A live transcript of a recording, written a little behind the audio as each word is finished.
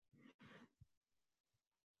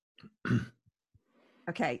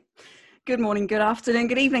Okay. Good morning, good afternoon,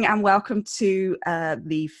 good evening, and welcome to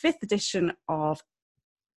the 5th edition of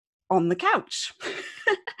On the Couch.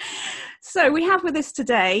 So we have with us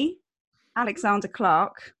today Alexander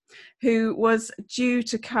Clark, who was due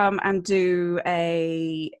to come and do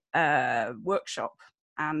a workshop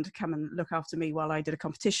and come and look after me while I did a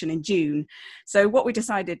competition in June. So what we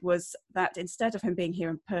decided was that instead of him being here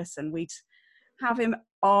in person, we'd have him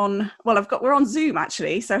on, we're on Zoom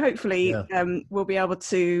actually, so hopefully we'll be able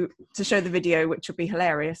to show the video, which will be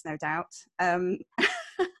hilarious, no doubt. I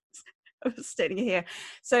was sitting here.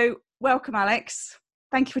 So welcome, Alex.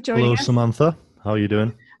 Thank you for joining us. Hello, Samantha. How are you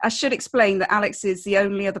doing? I should explain that Alex is the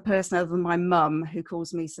only other person other than my mum who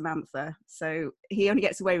calls me Samantha. So he only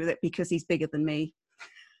gets away with it because he's bigger than me.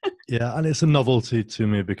 Yeah, and it's a novelty to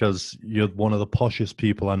me because you're one of the poshest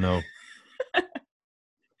people I know.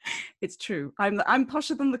 It's true. I'm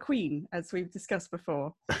posher than the Queen, as we've discussed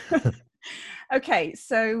before. Okay,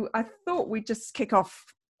 so I thought we'd just kick off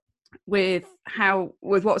with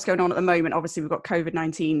what's going on at the moment. Obviously, we've got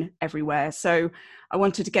COVID-19 everywhere. So I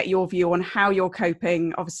wanted to get your view on how you're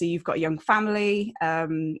coping. Obviously, you've got a young family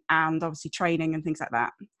and obviously training and things like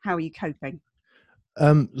that. How are you coping?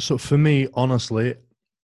 So for me, honestly,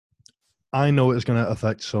 I know it's going to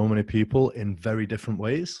affect so many people in very different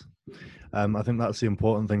ways. I think that's the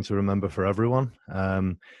important thing to remember for everyone.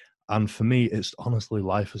 And for me, it's honestly,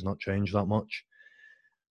 life has not changed that much.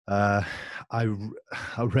 I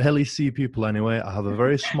rarely see people anyway. I have a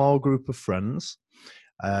very small group of friends.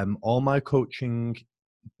 All my coaching,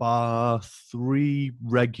 bar 3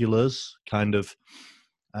 regulars, kind of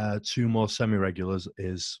 2 more semi-regulars,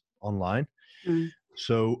 is online.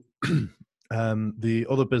 So the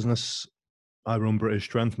other business I run, British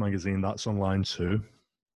Strength Magazine, that's online too.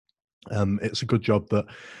 It's a good job that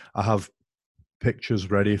I have pictures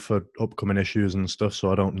ready for upcoming issues and stuff,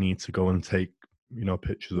 so I don't need to go and take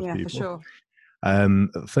pictures of people. For sure.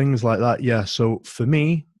 Things like that. Yeah. So for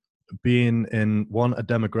me, being in a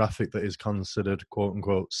demographic that is considered quote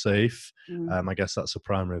unquote safe, I guess that's a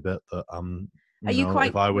primary bit that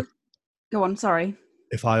if I would go on, sorry.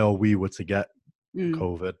 If I or we were to get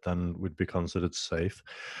COVID, then we'd be considered safe.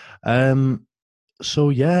 So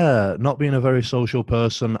yeah, not being a very social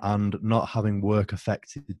person and not having work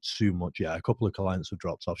affected too much. Yeah, a couple of clients have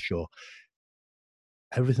dropped off, sure.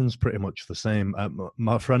 Everything's pretty much the same.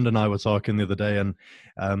 My friend and I were talking the other day,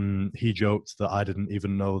 and he joked that I didn't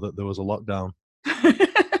even know that there was a lockdown.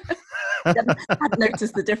 I'd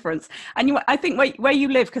noticed the difference. And I think where you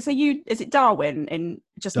live, because is it Darwin in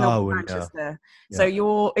just north of Manchester? Yeah.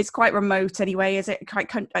 So it's quite remote anyway. Is it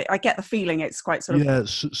quite? I get the feeling it's quite sort of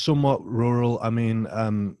somewhat rural. I mean,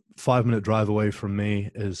 5-minute drive away from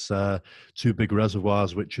me is 2 big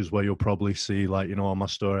reservoirs, which is where you'll probably see, like, on my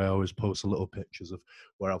story, I always post a little pictures of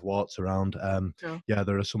where I've walked around. Sure. Yeah,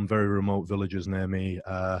 there are some very remote villages near me.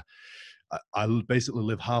 I basically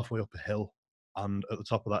live halfway up a hill, and at the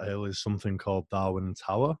top of that hill is something called Darwin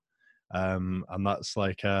Tower. And that's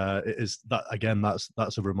like that's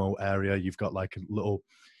a remote area. You've got like little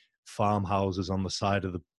farmhouses on the side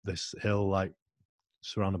of this hill, like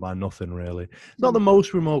surrounded by nothing really. It's not the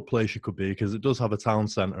most remote place you could be, because it does have a town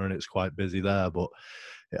centre and it's quite busy there, but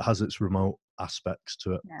it has its remote aspects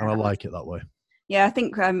to it, and I like it that way. Yeah, I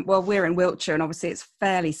think we're in Wiltshire, and obviously it's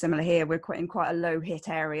fairly similar here. We're in quite a low hit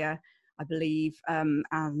area, I believe,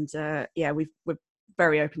 we're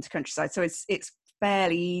very open to countryside, so it's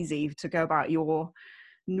fairly easy to go about your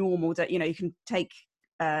normal day. You can take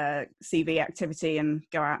CV activity and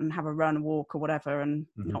go out and have a run, walk, or whatever, and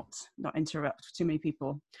not interrupt too many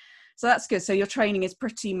people. So that's good. So your training is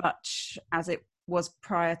pretty much as it was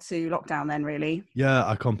prior to lockdown then, really? Yeah,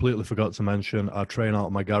 I completely forgot to mention I train out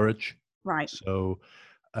of my garage. Right. So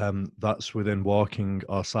that's within walking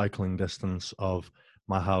or cycling distance of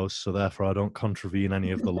my house, so therefore I don't contravene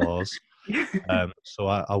any of the laws. So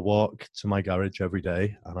I walk to my garage every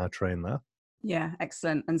day and I train there. Yeah,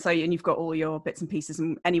 excellent. And you've got all your bits and pieces,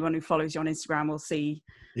 and anyone who follows you on Instagram will see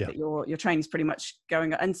that your training's pretty much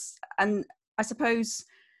going. And I suppose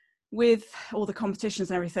with all the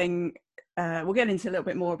competitions and everything, we'll get into a little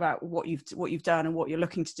bit more about what you've done and what you're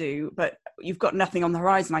looking to do. But you've got nothing on the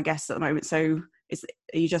horizon, I guess, at the moment. So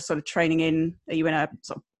are you just sort of training in? Are you in a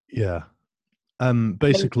sort of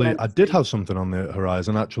basically, I did have something on the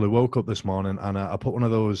horizon. I actually woke up this morning and I put one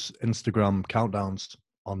of those Instagram countdowns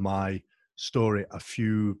on my story a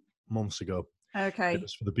few months ago. Okay. It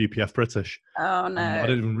was for the BPF British. Oh, no. I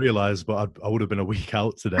didn't even realise, but I would have been a week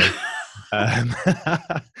out today. And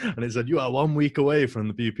it said, you are 1 week away from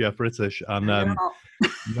the BPF British. And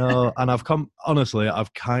no, and I've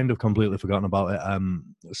kind of completely forgotten about it. I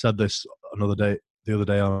said this another day the other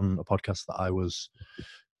day on a podcast that I was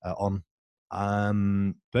on.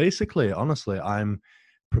 Basically, honestly, I'm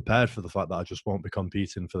prepared for the fact that I just won't be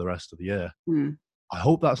competing for the rest of the year. Mm. I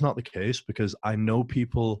hope that's not the case, because I know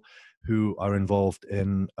people who are involved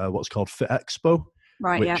in what's called Fit Expo,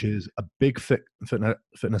 Right. Yeah. which is a big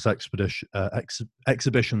fitness expedition,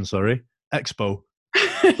 exhibition, expo,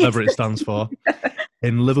 whatever it stands for,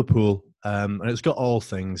 in Liverpool. And it's got all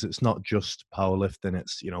things. It's not just powerlifting.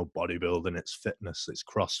 It's, bodybuilding, it's fitness, it's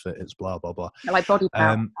CrossFit, it's blah, blah, blah. Like body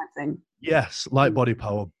power type thing. Yes, like body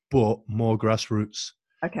power, but more grassroots.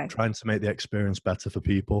 Okay. Trying to make the experience better for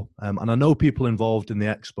people. And I know people involved in the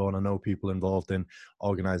expo, and I know people involved in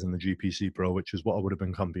organizing the GPC Pro, which is what I would have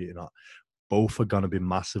been competing at. Both are going to be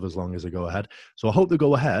massive as long as they go ahead. So I hope they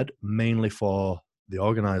go ahead, mainly for the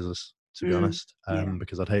organizers, to be honest,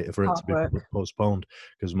 because I'd hate for it to be postponed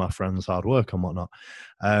because of my friends' hard work and whatnot.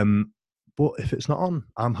 But if it's not on,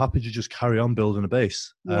 I'm happy to just carry on building a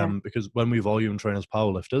base, because when we volume train as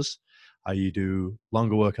powerlifters, i.e. do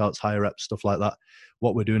longer workouts, higher reps, stuff like that,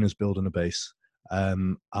 what we're doing is building a base.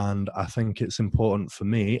 And I think it's important for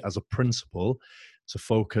me as a principal to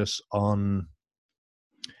focus on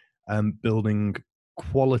building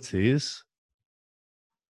qualities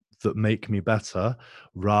that make me better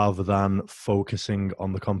rather than focusing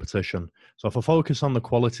on the competition. So if I focus on the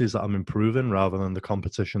qualities that I'm improving rather than the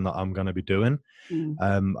competition that I'm going to be doing,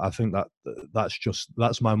 I think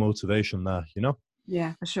that's my motivation there,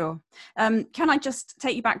 Yeah, for sure. Can I just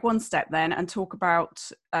take you back one step then and talk about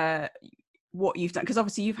what you've done? Because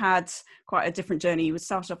obviously you've had quite a different journey. You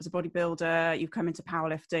started off as a bodybuilder, you've come into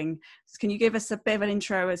powerlifting. So can you give us a bit of an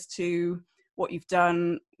intro as to what you've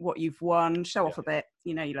done, what you've won? Show off a bit.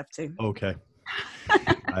 You love to. Okay.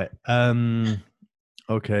 Right.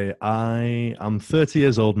 Okay. I am 30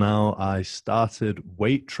 years old now. I started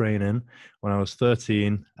weight training when I was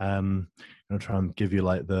 13. I'm going to try and give you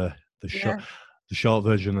like the short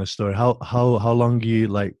version of the story. How long are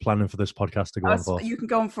you planning for this podcast to go on for? You can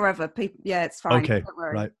go on forever. It's fine. Okay. Don't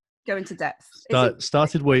worry. Right. Go into depth.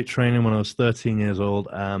 Started weight training when I was 13 years old.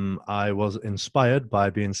 I was inspired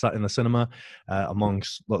by being sat in the cinema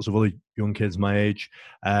amongst lots of other young kids my age.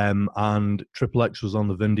 And Triple X was on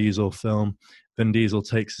the Vin Diesel film. Vin Diesel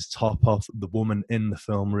takes his top off. The woman in the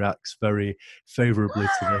film reacts very favorably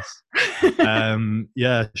to this.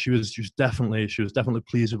 She was definitely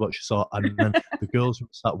pleased with what she saw. And then the girls who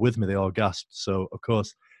sat with me, they all gasped. So of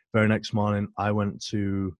course, very next morning, I went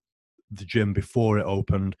to the gym before it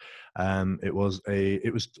opened. It was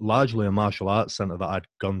largely a martial arts center that I'd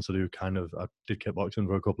gone to do I did kickboxing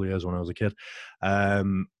for a couple of years when I was a kid.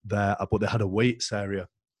 But they had a weights area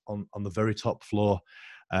on the very top floor.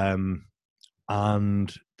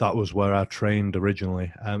 And that was where I trained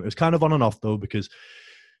originally. It was kind of on and off though, because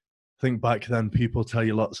I think back then people tell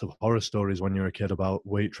you lots of horror stories when you're a kid about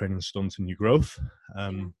weight training stunting your growth.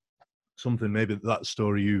 Something maybe that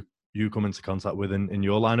story you come into contact with in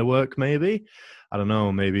your line of work, maybe. I don't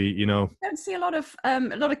know, maybe, I don't see a lot of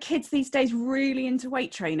kids these days really into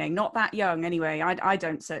weight training, not that young anyway. I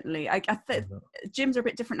don't, certainly. Gyms are a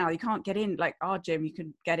bit different now. You can't get in, like our gym, you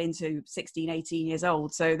can get into 16, 18 years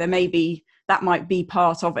old. So that might be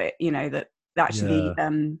part of it, that actually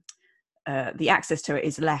the access to it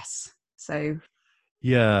is less. So.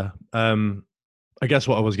 Yeah. I guess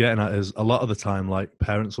what I was getting at is a lot of the time,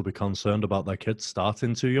 parents will be concerned about their kids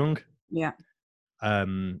starting too young. Yeah.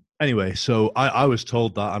 Anyway, so I was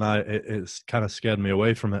told that, and it's kind of scared me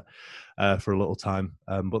away from it for a little time.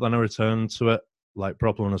 But then I returned to it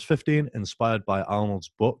properly when I was 15, inspired by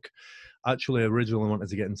Arnold's book. Actually, I originally wanted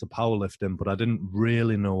to get into powerlifting, but I didn't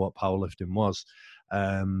really know what powerlifting was.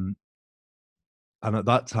 And at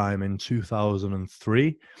that time in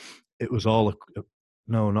 2003, it was all...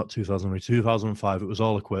 No, not 2003, 2005. It was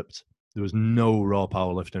all equipped. There was no raw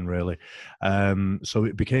powerlifting really. So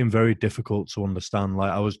it became very difficult to understand.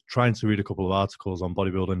 I was trying to read a couple of articles on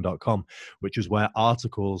bodybuilding.com, which is where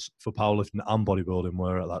articles for powerlifting and bodybuilding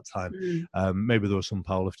were at that time. Maybe there were some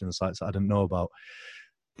powerlifting sites that I didn't know about.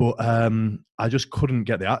 But I just couldn't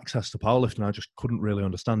get the access to powerlifting. I just couldn't really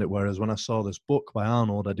understand it. Whereas when I saw this book by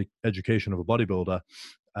Arnold, Education of a Bodybuilder,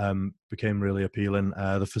 became really appealing.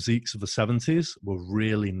 The physiques of the 70s were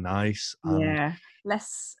really nice. And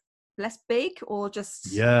less big, or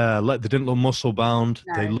just... Yeah, they didn't look muscle bound.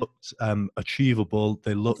 No. They looked achievable.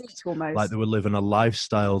 They looked like they were living a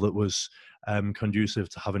lifestyle that was conducive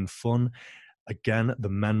to having fun. Again, the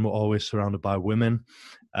men were always surrounded by women.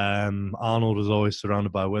 Arnold was always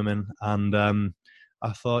surrounded by women. And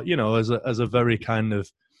I thought, as a very kind of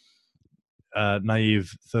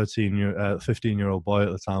naive 15-year-old boy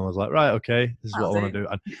at the time. I was like, right, okay, this is what I want to do.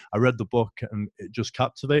 And I read the book and it just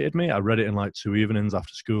captivated me. I read it in like 2 evenings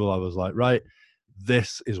after school. I was like, right,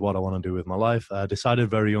 this is what I want to do with my life. I decided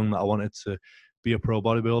very young that I wanted to be a pro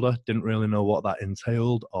bodybuilder. Didn't really know what that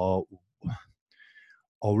entailed or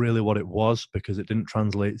really what it was, because it didn't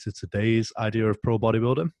translate to today's idea of pro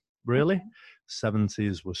bodybuilding, really. Okay.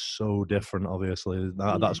 70s was so different, obviously.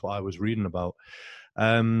 That's what I was reading about.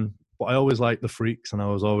 But I always liked the freaks, and I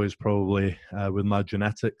was always probably, with my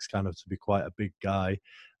genetics, kind of to be quite a big guy,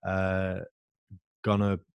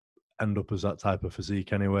 gonna end up as that type of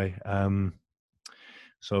physique anyway.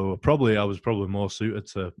 So I was probably more suited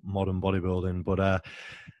to modern bodybuilding, but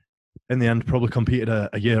in the end, probably competed a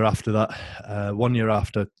year after that, 1 year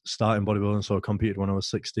after starting bodybuilding. So I competed when I was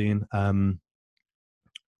 16.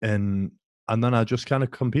 And then I just kind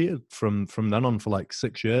of competed from then on for like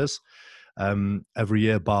 6 years, every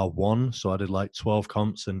year bar one. So I did like 12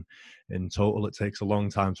 comps, and in total it takes a long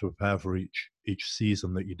time to prepare for each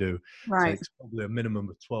season that you do. Right. It takes probably a minimum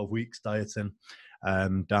of 12 weeks dieting,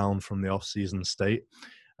 down from the off-season state.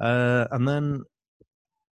 And then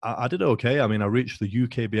I did okay. I mean, I reached the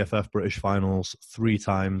UK BFF British finals 3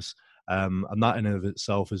 times. And that in and of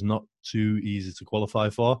itself is not too easy to qualify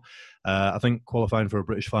for. I think qualifying for a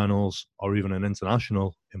British finals or even an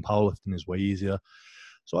international in powerlifting is way easier.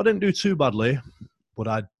 So I didn't do too badly, but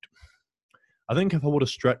I think if I would have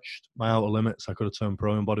stretched my outer limits, I could have turned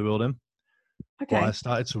pro in bodybuilding. Okay. But I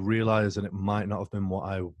started to realize that it might not have been what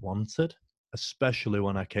I wanted, especially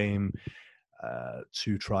when I came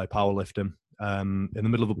to try powerlifting. In the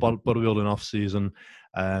middle of a bodybuilding off season.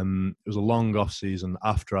 It was a long off season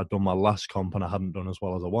after I'd done my last comp and I hadn't done as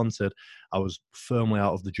well as I wanted. I was firmly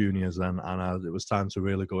out of the juniors then, and it was time to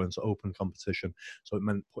really go into open competition. So it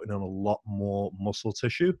meant putting on a lot more muscle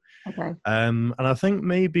tissue. Okay. And I think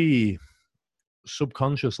maybe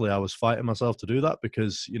subconsciously I was fighting myself to do that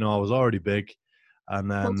because, I was already big. And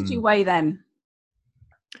What did you weigh then?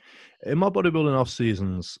 In my bodybuilding off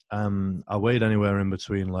seasons, I weighed anywhere in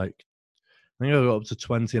between like, I think I got up to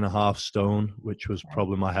 20 and a half stone, which was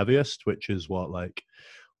probably my heaviest, which is like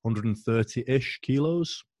 130-ish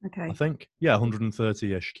kilos. Okay. I think. Yeah,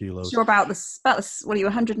 130-ish kilos. So you're about this, what are you,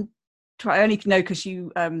 100? I only know because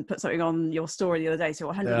you put something on your story the other day. So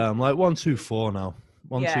 100. Yeah, I'm like 124 now.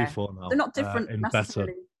 124 now. They're not different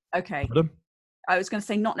necessarily. Okay. Pardon? I was going to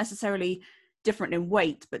say not necessarily different in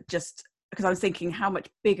weight, but just because I was thinking how much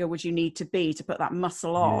bigger would you need to be to put that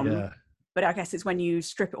muscle on? Yeah. But I guess it's when you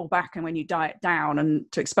strip it all back and when you diet down and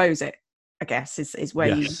to expose it, I guess, is where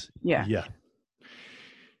yes. Yeah.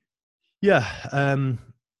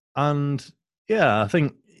 And yeah, I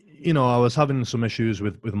think, I was having some issues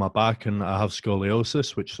with my back, and I have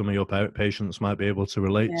scoliosis, which some of your patients might be able to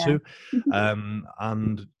relate to. And,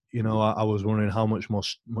 I was wondering how much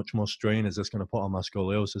more strain is this going to put on my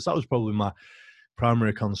scoliosis. That was probably my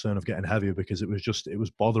primary concern of getting heavier, because it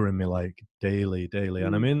was bothering me like daily.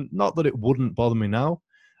 And I mean, not that it wouldn't bother me now,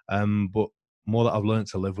 but more that I've learned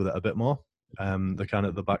to live with it a bit more, the kind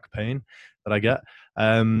of the back pain that I get.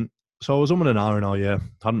 So I was and ahhing all year,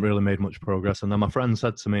 hadn't really made much progress. And then my friend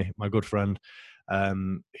said to me, my good friend,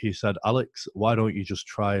 he said, Alex, why don't you just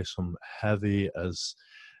try some heavy as,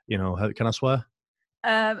 can I swear?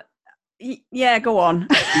 Yeah, go on.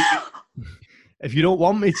 If you don't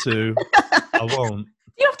want me to, I won't.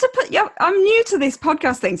 You have to put, I'm new to this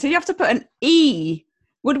podcast thing, so you have to put an E.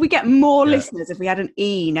 Would we get more listeners if we had an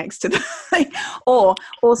E next to the thing? Or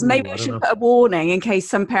maybe we should put a warning in case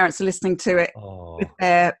some parents are listening to it with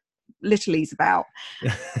their littlies about.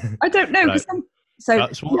 I don't know. Right. So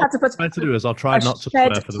what I'll try to do is I'll try not to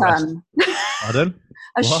swear for the rest. Pardon?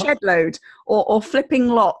 A shed load or flipping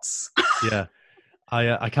lots. Yeah.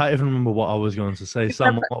 I can't even remember what I was going to say.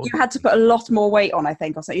 You had to put a lot more weight on, I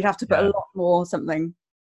think, or so. You'd have to put a lot more something.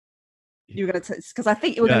 You were going to, because I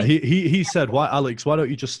think you were going to. He said, "Why, Alex? Why don't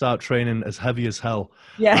you just start training as heavy as hell?"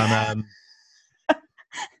 Yeah. And,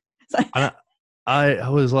 and I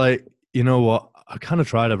was like, you know what? I kind of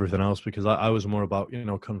tried everything else, because I was more about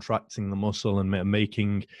contracting the muscle and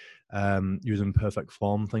making, using perfect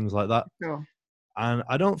form, things like that. Sure. And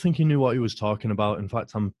I don't think he knew what he was talking about. In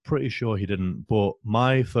fact, I'm pretty sure he didn't. But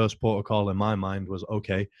my first protocol in my mind was,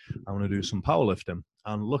 okay, I want to do some powerlifting.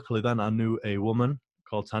 And luckily then I knew a woman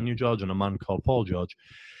called Tanya George and a man called Paul George.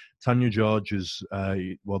 Tanya George is,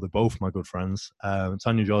 they're both my good friends.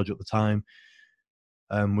 Tanya George at the time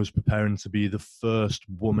was preparing to be the first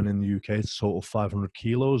woman in the UK to total 500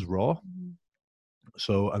 kilos raw. Mm-hmm.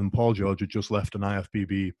 So, and Paul George had just left an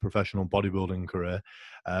IFBB professional bodybuilding career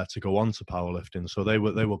to go on to powerlifting. So they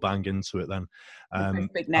were bang into it then.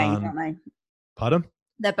 Big names, aren't they? Pardon?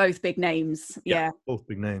 They're both big names. Yeah. both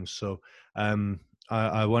big names. So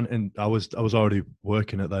I went in. I was already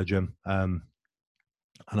working at their gym, and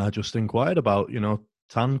I just inquired about,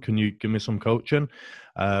 Tan, can you give me some coaching?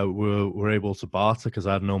 We're able to barter because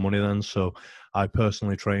I had no money then. So I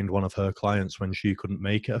personally trained one of her clients when she couldn't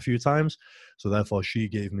make it a few times. So therefore, she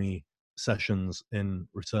gave me sessions in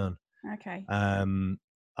return. Okay.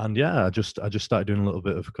 And yeah, I just started doing a little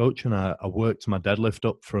bit of coaching. I worked my deadlift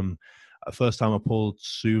up from the first time I pulled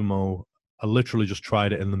sumo. I literally just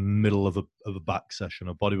tried it in the middle of a back session,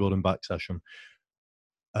 a bodybuilding back session.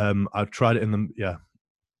 I tried it in the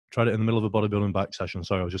middle of a bodybuilding back session.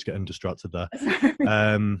 Sorry, I was just getting distracted there.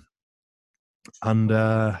 And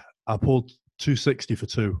I pulled 260 for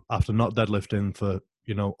 2 after not deadlifting for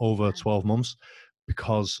over 12 months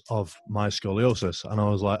because of my scoliosis. And I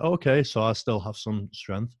was like, okay, so I still have some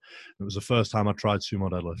strength. It was the first time I tried sumo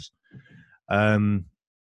deadlifts.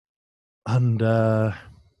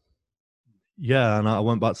 Yeah, and I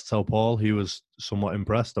went back to tell Paul. He was somewhat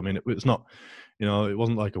impressed. I mean, it's not, it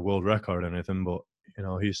wasn't like a world record or anything, but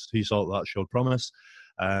he thought that showed promise.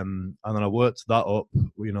 And then I worked that up,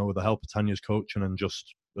 with the help of Tanya's coaching and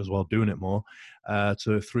just as well doing it more,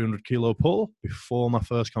 to a 300 kilo pull before my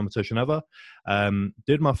first competition ever.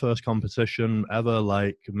 Did my first competition ever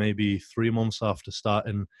like maybe 3 months after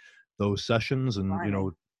starting those sessions, and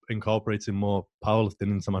Right. incorporating more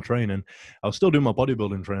powerlifting into my training. I was still doing my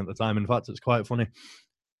bodybuilding training at the time. In fact, it's quite funny.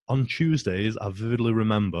 On Tuesdays, I vividly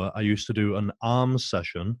remember I used to do an arms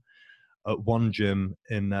session at one gym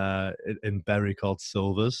in Bury called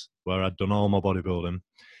Silvers, where I'd done all my bodybuilding.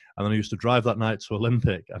 And then I used to drive that night to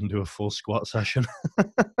Olympic and do a full squat session.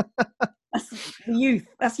 That's youth.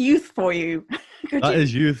 That's youth for you. That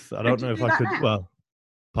is youth. I don't know if I could. Now? Well,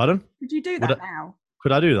 pardon? Could you do that now?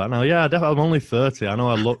 Could I do that now? Yeah, definitely. I'm only 30. I know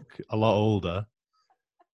I look a lot older.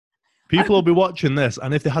 People will be watching this,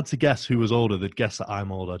 and if they had to guess who was older, they'd guess that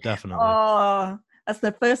I'm older, definitely. Oh, that's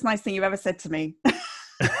the first nice thing you've ever said to me.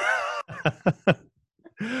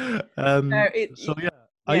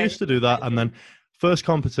 I used to do that, and then first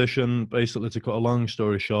competition, basically, to cut a long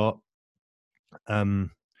story short, my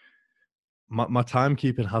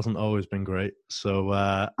timekeeping hasn't always been great. So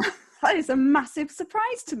that is a massive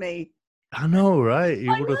surprise to me. I know, right? You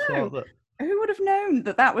would have thought that. Who would have known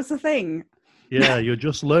that was a thing? Yeah, you're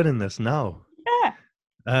just learning this now.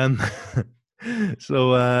 Yeah.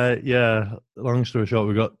 So yeah, long story short,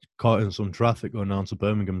 we got caught in some traffic going down to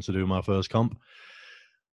Birmingham to do my first comp.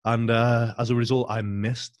 And as a result, I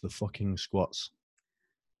missed the fucking squats.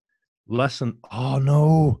 Oh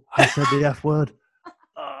no, I said the F word.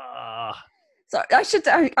 So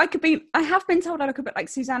I have been told I look a bit like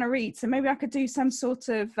Susanna Reid, so maybe I could do some sort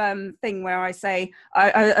of thing where I say,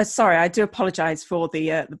 sorry, I do apologise for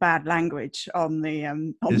the bad language on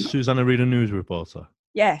the. Is Susanna Reid a news reporter?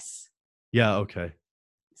 Yes. Yeah. Okay.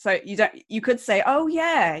 So you could say, oh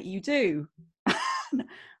yeah, you do.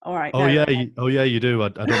 All right. Oh no. Yeah, you do. I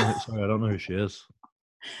don't know. Sorry, I don't know who she is.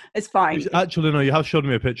 It's fine. Actually, no, you have showed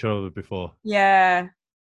me a picture of her before. Yeah.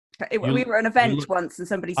 We were at an event once and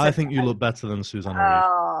somebody said, I think you look better than Susanna Reid.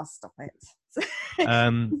 Oh, stop it.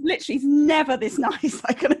 Literally, he's never this nice,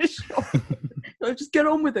 I can assure you. Just get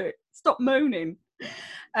on with it. Stop moaning.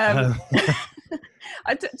 Did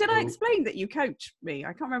I explain that you coach me?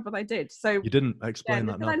 I can't remember what I did. So you didn't explain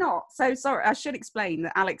that, did I not? So sorry, I should explain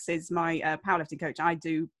that Alex is my powerlifting coach. I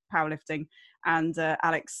do powerlifting and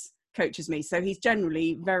Alex coaches me. So he's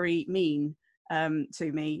generally very mean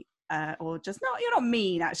to me. Or just not, you're not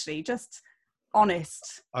mean actually, just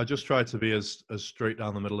honest. I just try to be as straight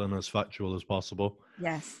down the middle and as factual as possible.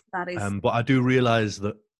 Yes, that is. But I do realize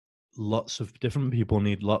that lots of different people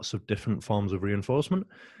need lots of different forms of reinforcement.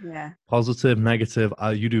 Yeah. Positive, negative.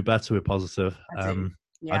 You do better with positive.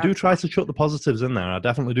 I do try to chuck the positives in there. I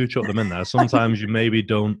definitely do chuck them in there. Sometimes you maybe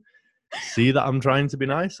don't see that I'm trying to be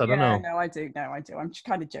nice. I don't know. No, I do. I'm just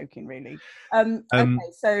kind of joking, really. Okay,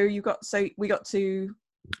 so we got to.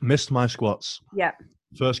 Missed my squats. Yeah.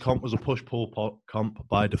 First comp was a push-pull comp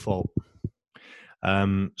by default.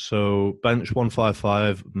 So bench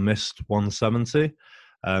 155, missed 170.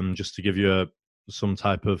 Just to give you some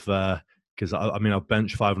type of, because I've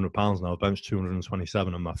benched 500 pounds now. I've benched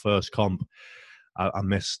 227, and my first comp, I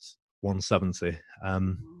missed 170.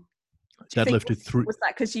 Deadlifted 3. Was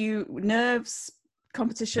that because you nerves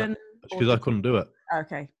competition? Because I couldn't do it.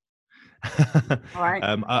 Okay. All right.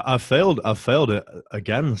 I've failed it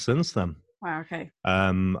again since then. Wow. Okay.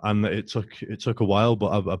 And it took a while,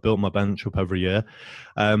 but I built my bench up every year.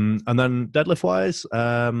 And then deadlift wise,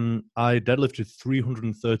 I deadlifted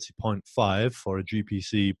 330.5 for a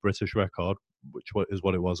GPC British record, which is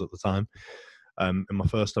what it was at the time. In my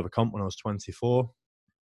first ever comp when I was 24.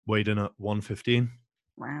 weighed in at 115.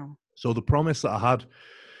 Wow. So the promise that I had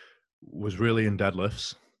was really in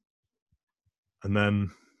deadlifts. And then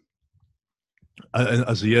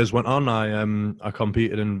as the years went on, I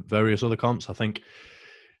competed in various other comps. I think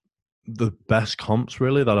the best comps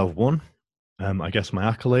really that I've won, I guess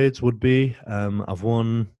my accolades would be, I've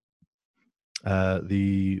won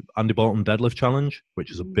the Andy Bolton Deadlift Challenge,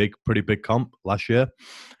 which is a pretty big comp last year.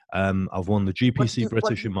 I've won the GPC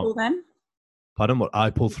British in pull then? Pardon? What I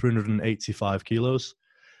pulled 385 kilos.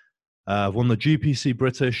 I've won the GPC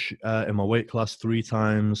British in my weight class 3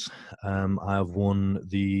 times. I've won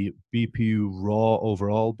the BPU Raw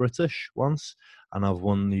Overall British once, and I've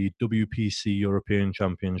won the WPC European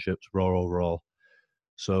Championships Raw Overall.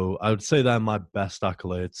 So I would say they're my best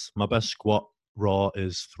accolades. My best squat raw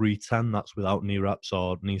is 310. That's without knee wraps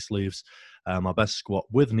or knee sleeves. My best squat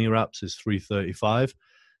with knee wraps is 335.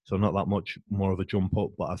 So not that much more of a jump up,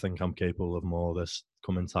 but I think I'm capable of more this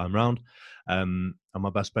coming time round. And my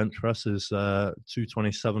best bench press is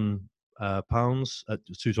 227 pounds,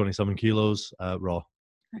 227 kilos raw.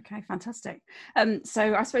 Okay, fantastic.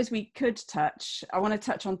 So I suppose I want to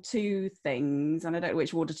touch on 2 things, and I don't know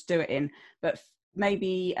which order to do it in, but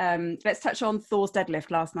maybe let's touch on Thor's deadlift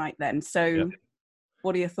last night then. So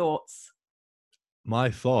what are your thoughts? My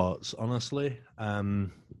thoughts, honestly,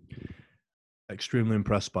 extremely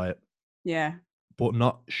impressed by it. Yeah. But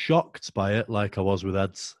not shocked by it like I was with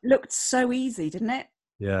Ed's. Looked so easy, didn't it?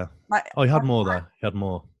 Yeah. He had more there. He had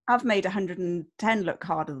more. I've made 110 look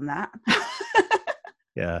harder than that.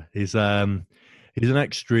 Yeah, he's an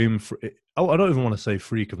extreme. I don't even want to say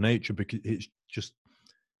freak of nature, because it's just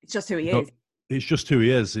who he is. It's just who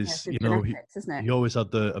he is. It's genetics, isn't it? He always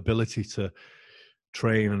had the ability to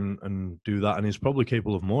train and do that, and he's probably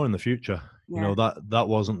capable of more in the future. Yeah. That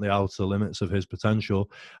wasn't the outer limits of his potential.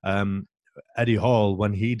 Eddie Hall,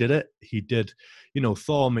 when he did it,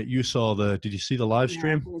 Thor, did you see the live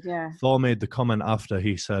stream? Yeah. Thor made the comment after,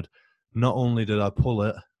 he said, not only did I pull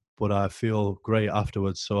it, but I feel great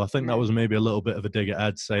afterwards. So I think that was maybe a little bit of a dig at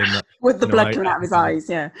Ed, saying that with the blood coming out of his eyes.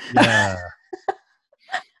 Yeah.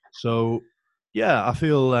 So yeah, I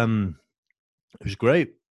feel it was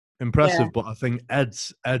great, impressive. But I think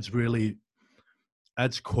Ed's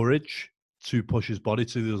courage to push his body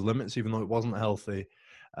to those limits, even though it wasn't healthy,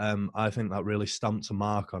 I think that really stamped a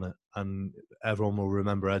mark on it, and everyone will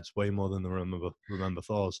remember Ed's way more than they remember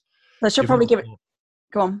Thor's. I should probably give it.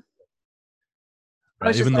 Go on. Right, I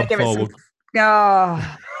was just going to give it some.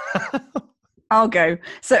 I'll go.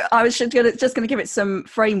 So I was just going to give it some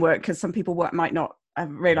framework, because some people might not have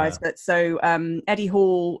realised that. So Eddie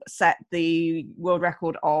Hall set the world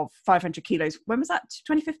record of 500 kilos. When was that?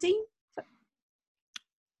 2015?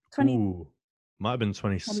 Might have been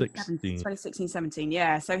 2016, 17.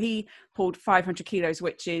 Yeah. So he pulled 500 kilos,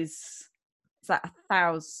 which is that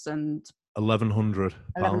 1,100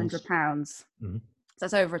 pounds. Mm-hmm. So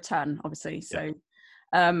that's over a ton, obviously. So,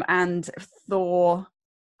 and Thor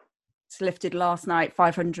lifted last night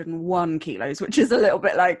 501 kilos, which is a little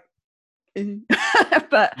bit like,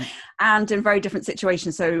 but and in very different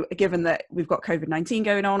situations. So given that we've got COVID-19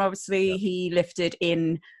 going on, obviously he lifted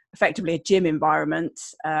in effectively a gym environment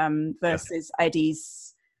versus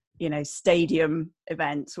Eddie's, stadium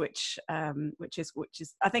events, which is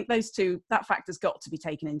I think that factor's got to be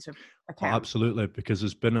taken into account. Oh, absolutely, because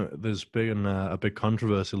there's been a big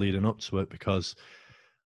controversy leading up to it, because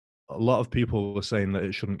a lot of people were saying that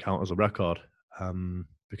it shouldn't count as a record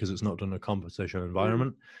because it's not done in a competition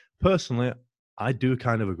environment. Personally, I do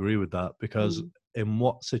kind of agree with that, because in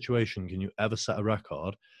what situation can you ever set a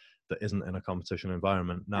record that isn't in a competition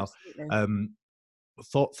environment? Now,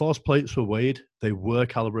 Thor's plates were weighed. They were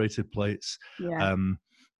calibrated plates. Yeah.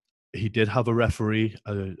 He did have a referee,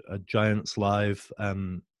 a Giants Live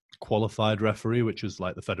qualified referee, which is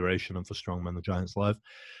like the federation of the strongmen, the Giants Live.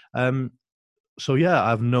 So yeah,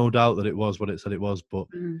 I have no doubt that it was what it said it was, but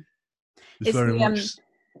it's very much.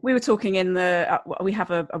 We were talking in we have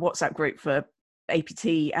a WhatsApp group for APT,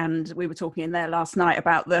 and we were talking in there last night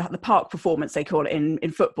about the park performance, they call it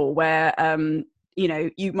in football, where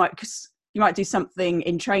you might do something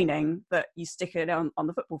in training that you stick it on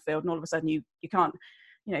the football field, and all of a sudden you can't,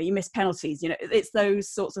 you miss penalties. It's those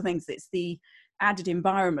sorts of things. It's the added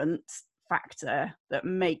environment factor that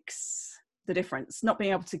makes the difference. Not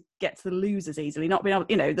being able to get to the losers easily, not being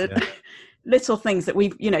able, little things that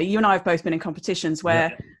we've, you and I have both been in competitions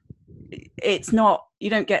where it's not, you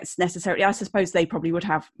don't get necessarily, I suppose they probably would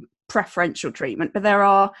have preferential treatment, but there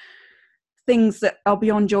are things that are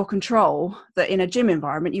beyond your control that in a gym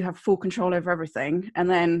environment you have full control over everything, and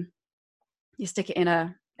then you stick it in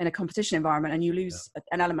a competition environment and you lose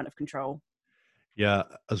an element of control. Yeah,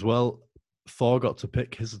 as well, Thor got to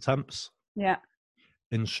pick his attempts. Yeah.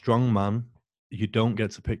 In strongman, you don't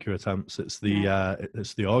get to pick your attempts. It's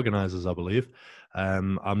the organizers, I believe.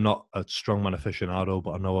 I'm not a strongman aficionado,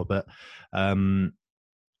 but I know a bit. And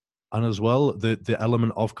as well, the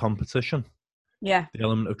element of competition. Yeah. The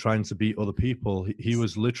element of trying to beat other people. He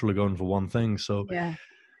was literally going for one thing. So yeah.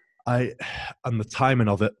 And the timing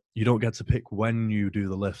of it, you don't get to pick when you do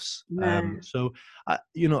the lifts. No. So,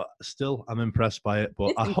 still, I'm impressed by it.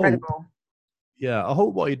 But It's incredible. I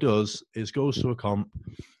hope what he does is goes to a comp,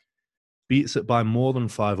 beats it by more than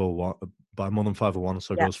 501,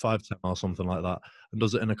 so goes 5:10 or something like that, and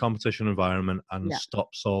does it in a competition environment and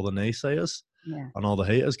stops all the naysayers and all the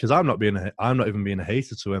haters. Because I'm not even being a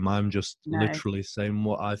hater to him. I'm just literally saying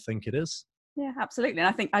what I think it is. Yeah, absolutely.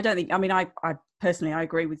 And I personally, I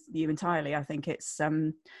agree with you entirely. I think it's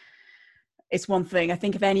one thing. I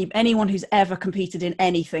think if anyone who's ever competed in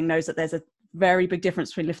anything knows that there's a very big difference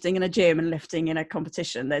between lifting in a gym and lifting in a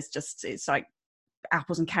competition. It's like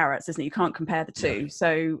apples and carrots, isn't it? You can't compare the two.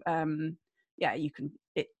 So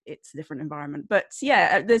it's a different environment. But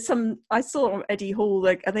there's I saw Eddie Hall,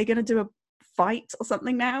 like, are they going to do a fight or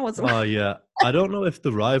something now as well? Oh yeah, I don't know if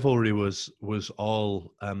the rivalry was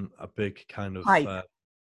all a big kind of hype.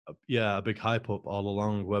 A big hype up all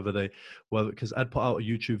along. Because Ed put out a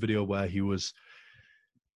YouTube video where he was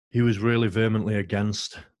really vehemently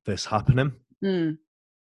against this happening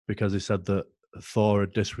because he said that Thor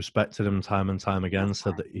had disrespected him time and time again.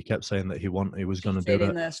 Said that he kept saying that he was going to do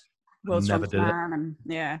it, never did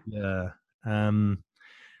it.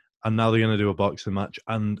 And now they're going to do a boxing match,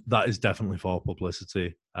 and that is definitely for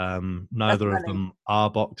publicity. Neither of them are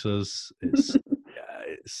boxers.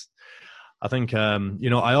 I think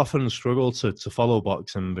I often struggle to follow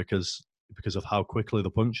boxing because of how quickly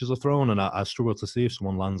the punches are thrown, and I struggle to see if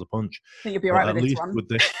someone lands a punch. I think you'll be right with this one. With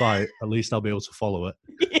this fight, at least I'll be able to follow it.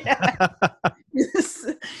 Yeah.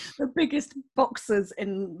 The biggest boxers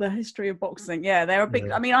in the history of boxing. Yeah, they're a big.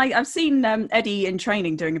 Yeah. I mean, I've seen Eddie in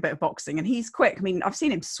training doing a bit of boxing, and he's quick. I mean, I've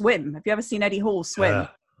seen him swim. Have you ever seen Eddie Hall swim? Yeah.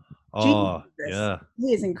 Oh, Jesus. Yeah.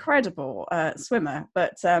 He is incredible swimmer,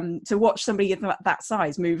 but to watch somebody that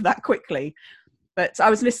size move that quickly. But I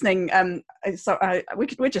was listening.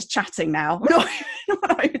 We're just chatting now. We're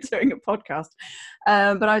not even doing a podcast.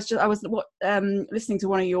 But I was listening to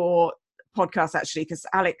one of your podcasts actually, because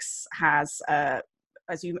Alex has,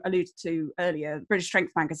 as you alluded to earlier, British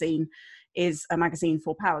Strength Magazine is a magazine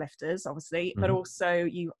for powerlifters, obviously, but also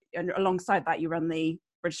and alongside that you run the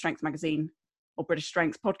British Strength Magazine or British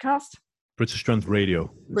Strength podcast. British Strength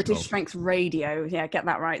Radio. British Strength Radio. Yeah, get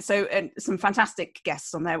that right. So some fantastic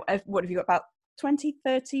guests on there. What have you got, about 20,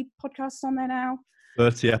 30 podcasts on there now?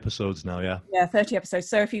 30 episodes now, yeah. Yeah, 30 episodes.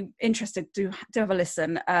 So if you're interested, do have a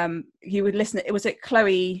listen. You would listen. It was at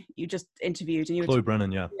Chloe you just interviewed. And Chloe Brennan,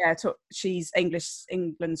 yeah. Yeah, she's England's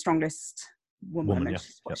strongest woman. And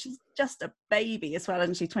she's just a baby as well,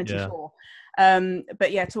 and she's 24. Yeah.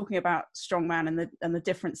 But yeah, talking about strongman and the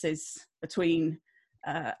differences between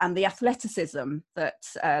and the athleticism that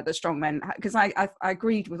the strongmen, because I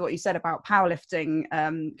agreed with what you said about powerlifting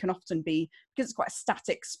can often be, because it's quite a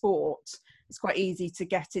static sport, it's quite easy to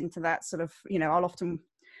get into that sort of, I'll often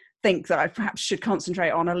think that I perhaps should concentrate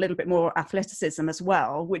on a little bit more athleticism as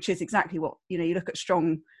well, which is exactly what, you look at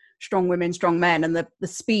strong women, strong men, and the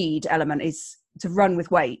speed element is to run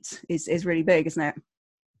with weight is really big, isn't it?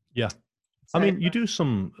 Yeah. So, I mean, you do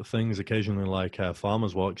some things occasionally like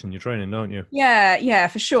farmers walks in your training, don't you? Yeah,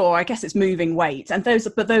 for sure. I guess it's moving weight, and those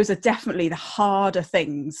are definitely the harder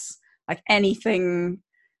things. Like anything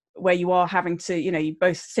where you are having to,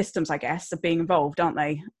 both systems, I guess, are being involved, aren't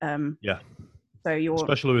they? Yeah. So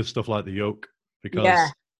especially with stuff like the yoke,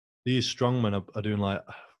 because these strongmen are doing like,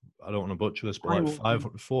 I don't want to butcher this, but like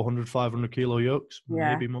 400, 500 kilo yokes,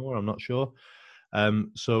 maybe more. I'm not sure.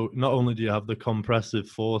 So not only do you have the compressive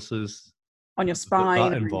forces on your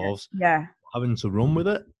spine that involves having to run with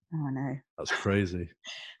it. Oh no, that's crazy.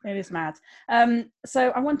 It is mad. So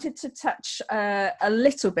I wanted to touch a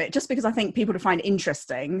little bit, just because I think people to find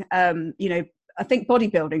interesting. I think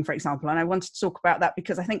bodybuilding, for example, and I wanted to talk about that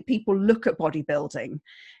because I think people look at bodybuilding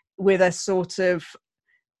with a sort of,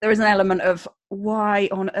 there is an element of, why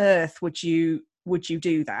on earth would you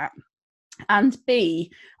do that? And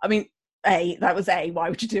B, I mean, why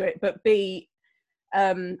would you do it? But B,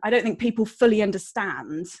 I don't think people fully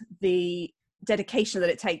understand the dedication that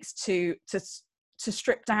it takes to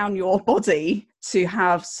strip down your body to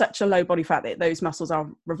have such a low body fat that those muscles are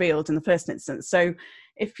revealed in the first instance. So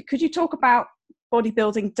could you talk about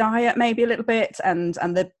bodybuilding diet maybe a little bit and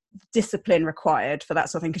the discipline required for that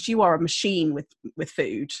sort of thing? Because you are a machine with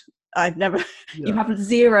food. I've never. Yeah. You have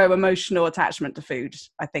zero emotional attachment to food,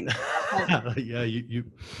 I think. Yeah,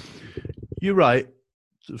 you're right.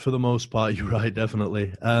 For the most part, you're right,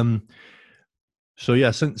 definitely. So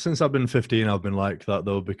yeah, since I've been 15, I've been like that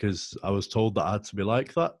though, because I was told that I had to be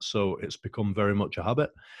like that. So it's become very much a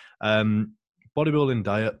habit. Bodybuilding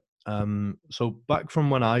diet. So back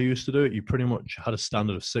from when I used to do it, you pretty much had a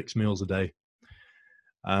standard of 6 meals a day.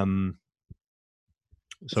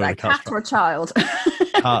 Is that a cat or a child?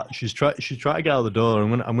 Cat. She's trying to get out of the door.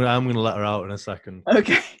 I'm gonna let her out in a second.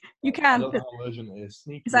 Okay, you can. I don't know how urgent it is.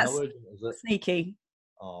 Sneaky. How urgent is it? Sneaky.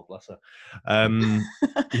 Oh, bless her.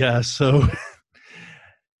 Yeah. So.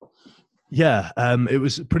 Yeah, it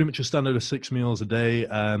was pretty much a standard of 6 meals a day.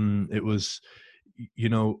 It was,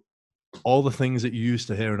 all the things that you used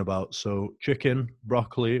to hearing about. So chicken,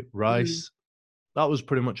 broccoli, rice. That was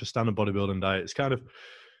pretty much a standard bodybuilding diet. It's kind of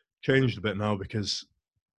changed a bit now because,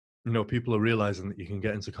 people are realizing that you can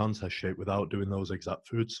get into contest shape without doing those exact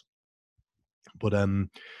foods. But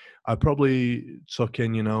I probably took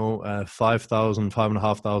in, 5,000,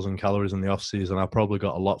 5,500 calories in the off season. I probably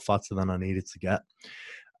got a lot fatter than I needed to get.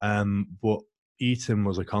 But eating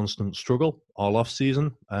was a constant struggle all off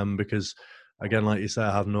season, because again, like you say,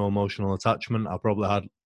 I have no emotional attachment. I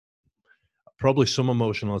probably some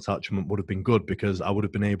emotional attachment would have been good because I would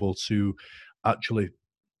have been able to actually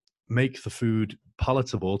make the food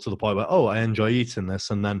palatable to the point where, I enjoy eating this,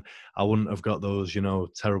 and then I wouldn't have got those,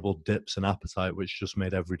 terrible dips in appetite, which just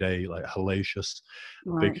made every day like hellacious,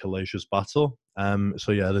 big hellacious battle.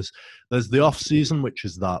 So yeah, there's the off season, which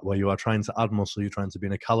is that where you are trying to add muscle, you're trying to be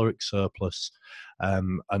in a caloric surplus,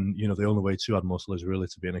 and the only way to add muscle is really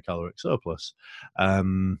to be in a caloric surplus.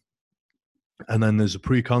 And then there's a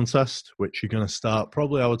pre-contest, which you're going to start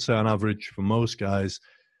probably, I would say on average for most guys,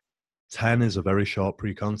 10 is a very short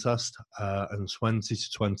pre-contest, and 20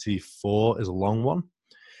 to 24 is a long one.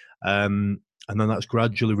 And then that's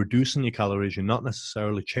gradually reducing your calories. You're not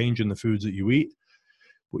necessarily changing the foods that you eat,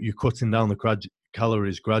 but you're cutting down the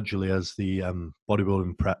calories gradually as the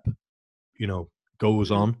bodybuilding prep,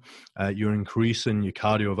 goes on. You're increasing your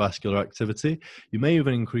cardiovascular activity. You may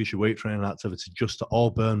even increase your weight training activity just to all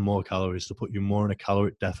burn more calories, to put you more in a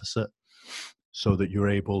caloric deficit so that you're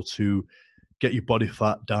able to get your body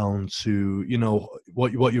fat down to,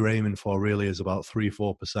 what you're aiming for really is about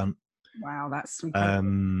 3-4%. Wow, that's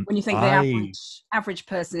incredible. When you think the average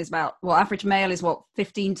person is about, average male is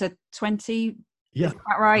 15 to 20? Yeah. Is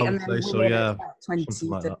that right? And then so, yeah. 20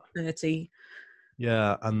 to 30.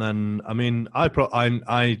 Yeah, and then I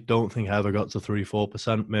don't think I ever got to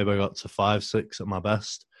 3-4%. Maybe I got to 5-6 at my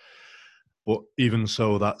best. But even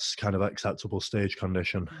so, that's kind of acceptable stage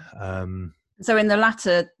condition. So in the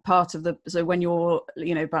latter part of so when you're,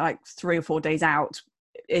 by like 3 or 4 days out,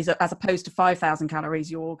 is as opposed to 5,000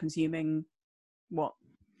 calories, you're consuming what,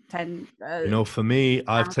 10? For me,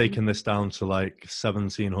 I've taken this down to like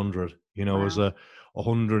 1,700. Wow. As a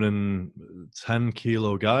 110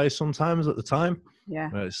 kilo guy sometimes at the time.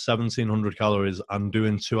 Yeah. It's 1,700 calories. I'm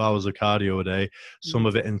doing 2 hours of cardio a day, some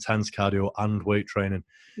of it intense cardio and weight training.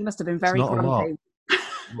 You must have been very grumpy.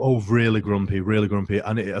 Oh, really grumpy,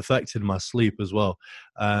 and it affected my sleep as well.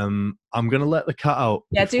 I'm gonna let the cat out.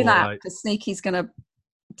 Yeah, do that because Sneaky's gonna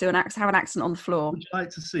have an accident on the floor. Would you like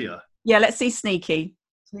to see her? Yeah, let's see Sneaky.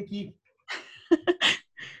 Sneaky.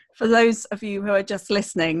 For those of you who are just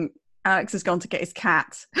listening, Alex has gone to get his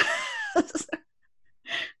cat.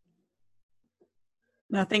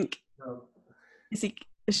 And I think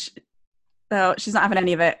she's not having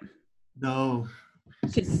any of it. No.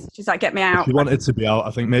 She's like, get me out. If she wanted to be out,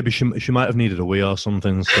 I think maybe she might have needed a wee or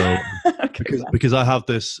something. So because I have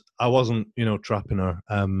this, I wasn't trapping her.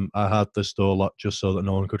 I had this door locked just so that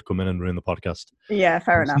no one could come in and ruin the podcast. Yeah,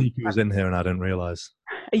 fair enough. Sneaky was in here and I didn't realise.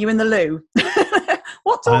 Are you in the loo?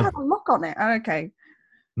 What door has a lock on it? Oh, okay.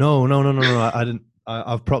 No. I didn't.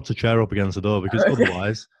 I've propped a chair up against the door because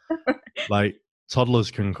otherwise, like toddlers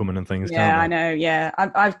can come in and things. Yeah, can't they? I know. Yeah,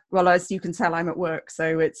 as you can tell, I'm at work,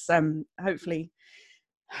 so it's hopefully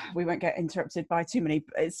we won't get interrupted by too many.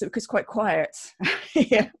 It's quite quiet.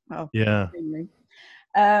 Yeah. Well, yeah.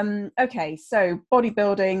 Okay, so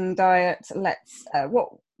bodybuilding diet. Let's.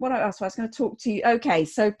 What else was I going to talk to you? Okay,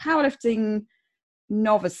 so powerlifting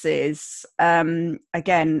novices.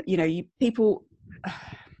 Again, people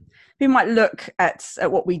might look at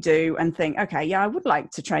what we do and think, okay, yeah, I would like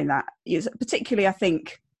to train that. Particularly, I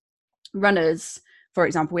think runners, for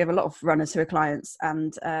example, we have a lot of runners who are clients,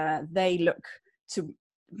 and they look to.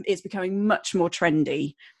 It's becoming much more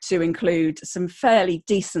trendy to include some fairly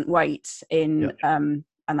decent weight in and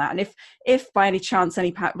that. And if by any chance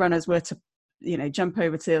any runners were to, jump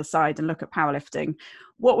over to the other side and look at powerlifting,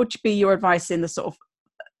 what would be your advice in the sort of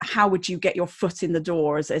how would you get your foot in the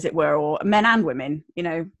door, as it were, or men and women, you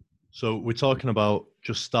know? So we're talking about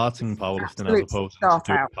just starting powerlifting Absolute as opposed to start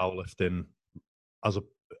doing out. powerlifting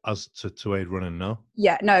as to aid running, no?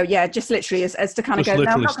 Yeah, no, yeah, just literally as to kind of Just go,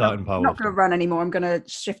 no, literally starting I'm not going powerlifting. to run anymore. I'm going to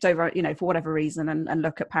shift over, you know, for whatever reason, and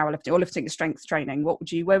look at powerlifting or lifting strength training.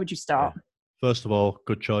 Where would you start? Yeah. First of all,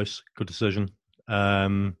 good choice, good decision.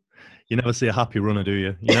 You never see a happy runner, do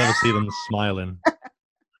you? You never see them smiling.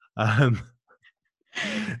 Um,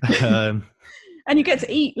 um, And you get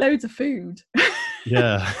to eat loads of food.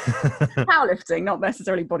 yeah. Powerlifting, not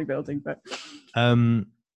necessarily bodybuilding, but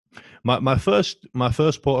My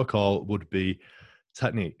first protocol would be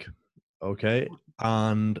technique, okay,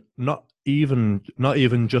 and not even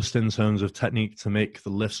just in terms of technique to make the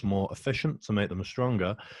lifts more efficient, to make them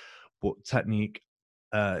stronger, but technique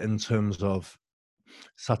in terms of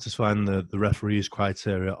satisfying the referee's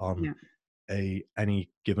criteria on any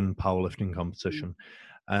given powerlifting competition.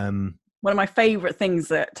 One of my favorite things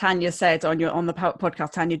that Tanya said on the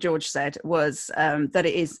podcast, Tanya George said, was that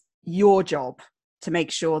it is your job to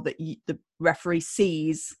make sure that the referee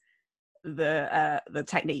sees the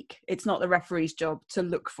technique. It's not the referee's job to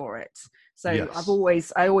look for it. So Yes.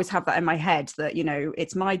 I always have that in my head, that, you know,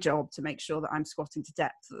 it's my job to make sure that I'm squatting to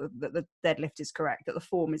depth, that the deadlift is correct, that the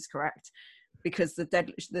form is correct, because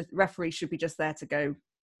the referee should be just there to go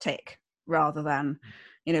tick, rather than,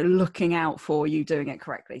 you know, looking out for you doing it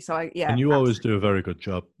correctly. So and you always do a very good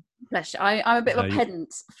job. Bless you. I'm a bit of a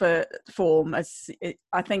pedant for form,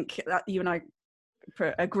 I think that you and I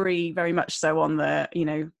agree very much so on the, you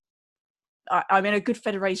know, I'm in a good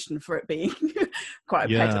federation for it being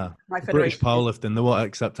quite a pedant. My British powerlifting, they won't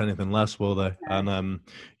accept anything less, will they? Yeah. And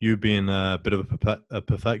you being a bit of a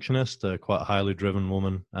perfectionist, a quite highly driven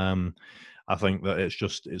woman, I think that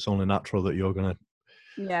it's only natural that you're going to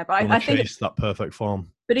I chase that perfect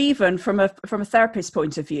form. But even from a therapist's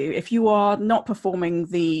point of view, if you are not performing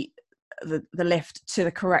the lift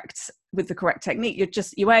with the correct technique,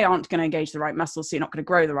 you A, aren't going to engage the right muscles, so you're not going to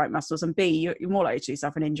grow the right muscles, and B, you're more likely to do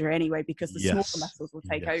yourself an injury anyway, because the smaller muscles will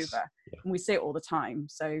take over. Yeah. And we see it all the time.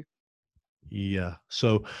 So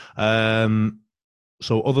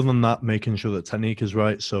so other than that, making sure that technique is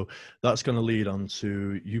right, so that's going to lead on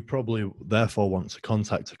to, you probably therefore want to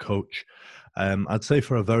contact a coach. I'd say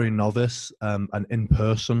for a very novice, an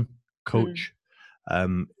in-person coach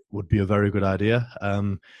would be a very good idea.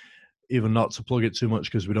 Even not to plug it too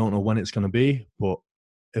much, because we don't know when it's going to be, but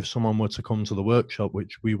if someone were to come to the workshop,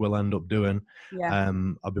 which we will end up doing,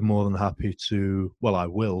 I'd be more than happy to, I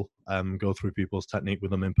will go through people's technique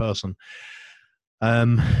with them in person.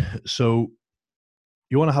 So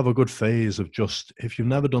you want to have a good phase of just, if you've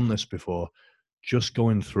never done this before, just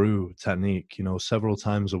going through technique, you know, several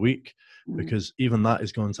times a week, because even that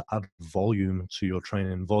is going to add volume to your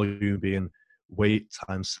training. Volume being weight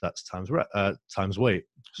times sets times weight.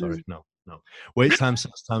 Sorry, no. Weight times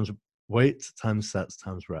sets times weight times sets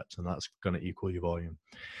times reps, and that's going to equal your volume.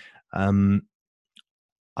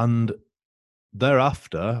 And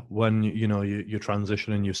thereafter, when you're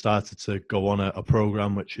transitioning, you've started to go on a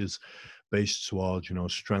program which is based towards, you know,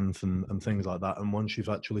 strength and things like that. And once you've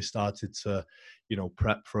actually started to, you know,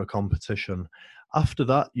 prep for a competition, after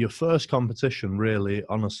that, your first competition really,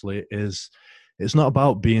 honestly, it's not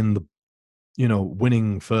about being the, you know,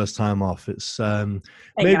 winning first time off. It's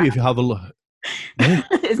maybe if you have a look.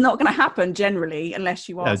 It's not going to happen generally unless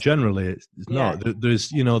you are. Yeah, generally it's not. There's,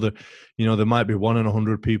 there might be 1 in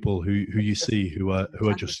 100 people who you see who are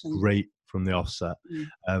just great from the offset,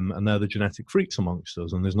 and they're the genetic freaks amongst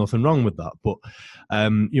us, and there's nothing wrong with that. But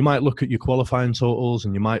you might look at your qualifying totals,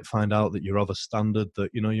 and you might find out that you're of a standard that,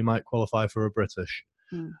 you know, you might qualify for a British.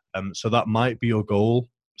 So that might be your goal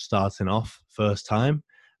starting off first time.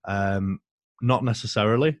 Not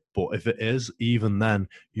necessarily, but if it is, even then,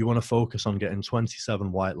 you want to focus on getting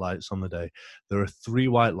 27 white lights on the day. There are 3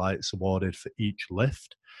 white lights awarded for each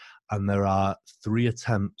lift, and there are 3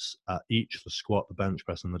 attempts at each, the squat, the bench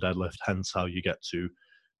press, and the deadlift, hence how you get to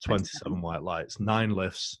 27 white lights. 9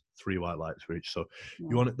 lifts, 3 white lights for each. So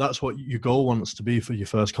that's what your goal wants to be for your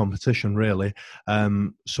first competition, really.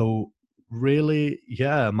 So really,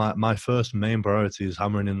 my first main priority is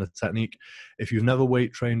hammering in the technique. If you've never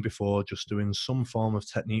weight trained before, just doing some form of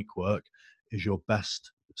technique work is your best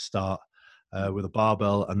start with a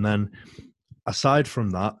barbell. And then aside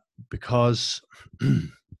from that, because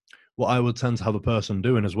what I would tend to have a person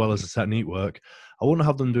doing as well as the technique work, I wouldn't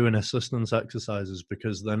have them doing assistance exercises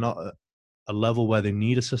because they're not at a level where they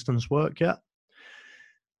need assistance work yet.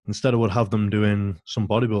 Instead, I would have them doing some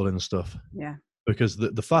bodybuilding stuff. Yeah. because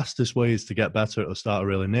the fastest way is to get better at the start of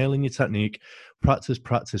really nailing your technique, practice,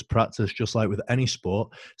 practice, practice, just like with any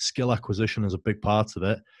sport. Skill acquisition is a big part of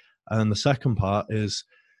it. And then the second part is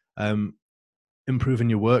improving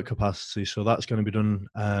your work capacity. So that's going to be done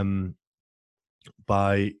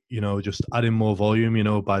by, just adding more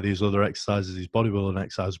volume, by these other exercises, these bodybuilding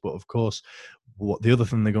exercises. But of course, what the other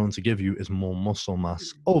thing they're going to give you is more muscle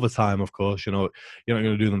mass over time. Of course, you're not going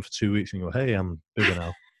to do them for 2 weeks and go, hey, I'm bigger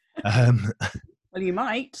now. Well, you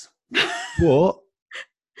might. But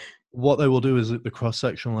what they will do is that the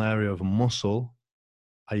cross-sectional area of a muscle,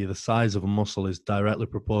 i.e. the size of a muscle, is directly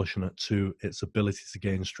proportionate to its ability to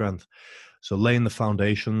gain strength. So laying the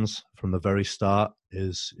foundations from the very start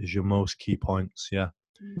is your most key points. Yeah.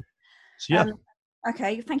 So yeah.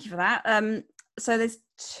 Okay, thank you for that. So there's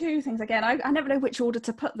two things again. I never know which order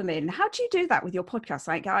to put them in. How do you do that with your podcast?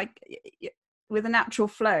 Like, with a natural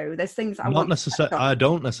flow, there's things I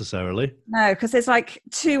don't necessarily. No, because there's like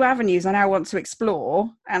two avenues I now want to explore,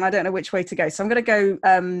 and I don't know which way to go. So I'm going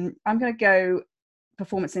to go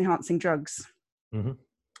performance enhancing drugs. Mm-hmm.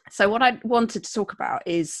 So what I wanted to talk about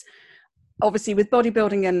is, obviously with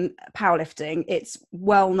bodybuilding and powerlifting, it's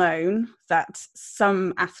well known that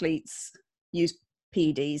some athletes use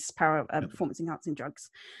PEDs, performance enhancing drugs,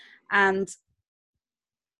 and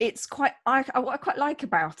it's what I quite like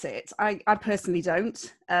about it. I personally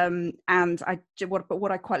don't, but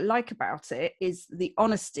what I quite like about it is the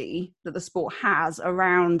honesty that the sport has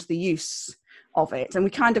around the use of it. And we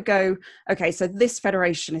kind of go, okay, so this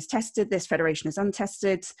federation is tested, this federation is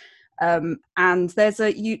untested, and there's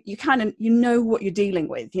you kind of know what you're dealing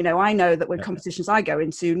with. I know that when competitions I go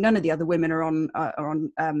into, none of the other women are on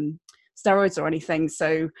steroids or anything,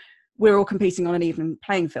 so we're all competing on an even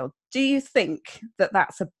playing field. Do you think that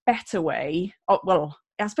that's a better way? Well,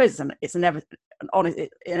 I suppose it's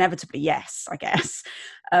inevitably yes, I guess.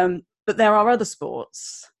 But there are other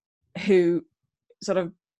sports who sort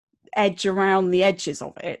of edge around the edges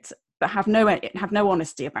of it, but have no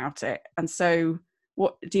honesty about it. And so,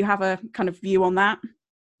 what do you have a kind of view on that?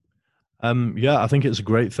 Yeah, I think it's a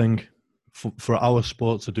great thing for our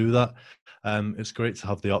sport to do that. It's great to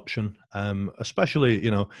have the option, especially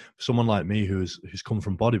someone like me who's come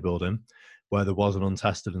from bodybuilding, where there was an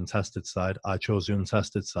untested and tested side. I chose the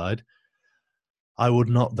untested side. I would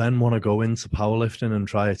not then want to go into powerlifting and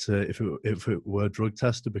try to, if it were drug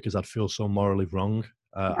tested, because I'd feel so morally wrong.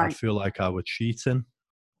 Right. I'd feel like I were cheating.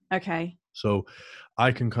 Okay. So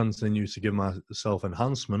I can continue to give myself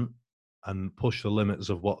enhancement and push the limits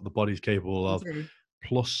of what the body's capable of,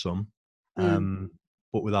 plus some.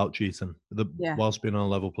 But without cheating, whilst being on a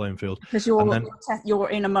level playing field. Because you're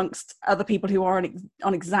in amongst other people who are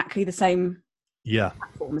on exactly the same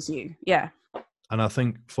platform as you. Yeah. And I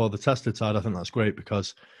think for the tested side, I think that's great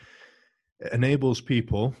because it enables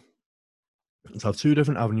people to have two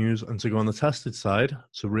different avenues and to go on the tested side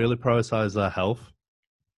to really prioritize their health,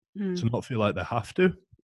 to not feel like they have to,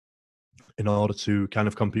 in order to kind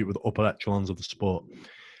of compete with the upper echelons of the sport.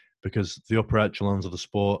 Because the upper echelons of the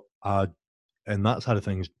sport are, and that side of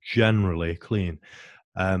things, generally clean,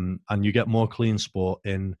 and you get more clean sport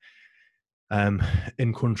in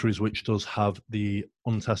countries which does have the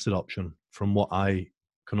untested option, from what I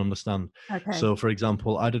can understand. Okay. So, for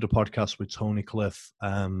example, I did a podcast with Tony Cliff.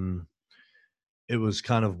 It was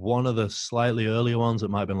kind of one of the slightly earlier ones. It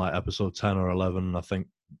might have been like episode 10 or 11. I think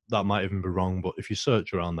that might even be wrong, but if you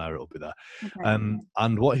search around there, it'll be there. Okay.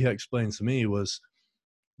 And what he explained to me was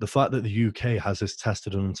the fact that the UK has this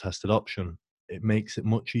tested and untested option. It makes it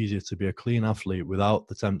much easier to be a clean athlete without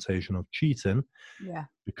the temptation of cheating. Yeah.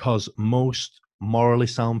 Because most morally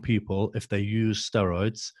sound people, if they use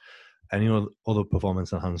steroids, any other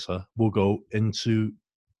performance enhancer, will go into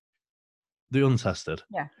the untested.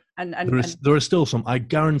 Yeah. And there are still some, I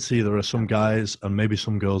guarantee there are some guys and maybe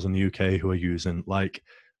some girls in the UK who are using, like,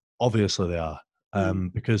 obviously they are,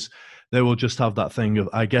 because they will just have that thing of,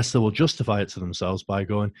 I guess they will justify it to themselves by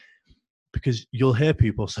going, because you'll hear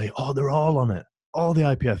people say, oh, they're all on it. All the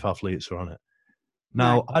IPF athletes are on it.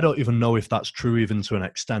 Now, right. I don't even know if that's true even to an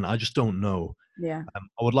extent. I just don't know. Yeah.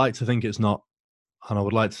 I would like to think it's not. And I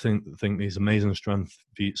would like to think these amazing strength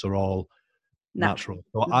feats are all natural.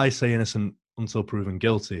 So I say innocent until proven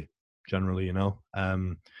guilty, generally,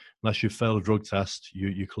 unless you fail a drug test,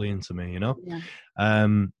 you're clean to me, Yeah.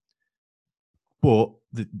 But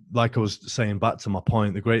like I was saying, back to my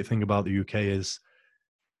point, the great thing about the UK is,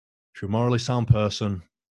 if you're a morally sound person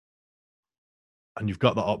and you've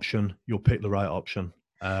got that option, you'll pick the right option.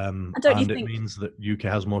 And it means that UK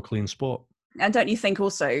has more clean sport. And don't you think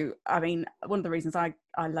also, I mean, one of the reasons I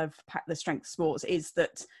love the strength sports is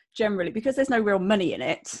that generally, because there's no real money in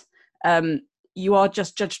it, you are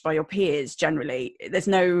just judged by your peers generally. There's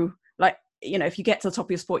no, like, if you get to the top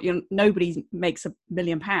of your sport, nobody makes £1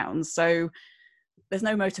 million, so there's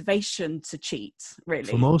no motivation to cheat, really.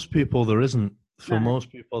 For most people, there isn't. For No. most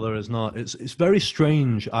people, there is not. It's very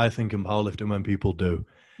strange, I think, in powerlifting when people do,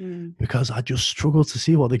 because I just struggle to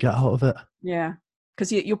see what they get out of it. Yeah,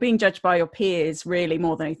 because you're being judged by your peers really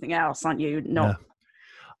more than anything else, aren't you? Yeah.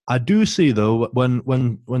 I do see, though,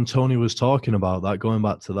 when Tony was talking about that, going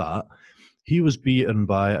back to that, he was beaten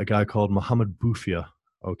by a guy called Mohamed Boufia,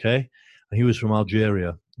 okay? And he was from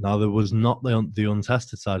Algeria. Now, there was not the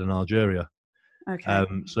untested side in Algeria. Okay.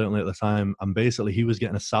 Certainly at the time. And basically, he was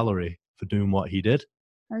getting a salary for doing what he did.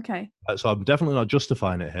 Okay. So I'm definitely not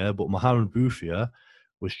justifying it here, but Mohamed Boufia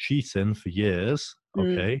was cheating for years,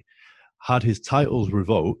 okay? Had his titles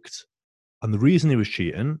revoked. And the reason he was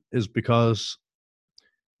cheating is because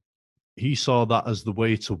he saw that as the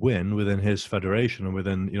way to win within his federation and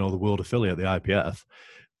within, the world affiliate, the IPF.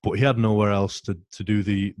 But he had nowhere else to do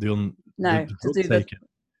the drug taking.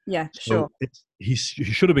 Yeah, so sure. He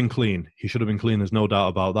should have been clean. He should have been clean. There's no doubt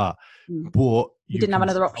about that. But he didn't have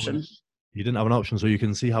another option. He didn't have an option. So you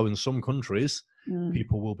can see how in some countries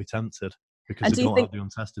people will be tempted because they don't have the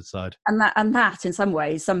untested side. And that in some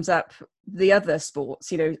ways sums up the other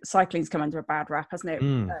sports. Cycling's come under a bad rap, hasn't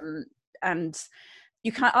it? And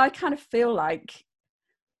I kind of feel like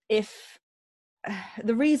if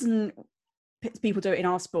the reason people do it in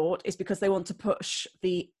our sport is because they want to push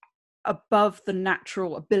the above the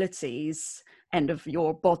natural abilities end of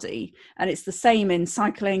your body, and it's the same in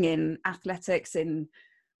cycling, in athletics, in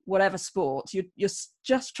whatever sport. You're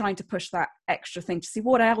just trying to push that extra thing to see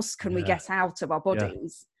what else can we get out of our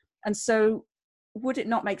bodies. And so would it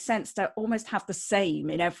not make sense to almost have the same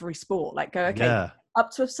in every sport? Like go, okay, up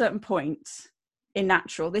to a certain point in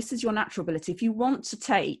natural, this is your natural ability. If you want to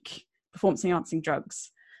take performance enhancing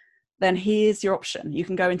drugs, then here's your option. You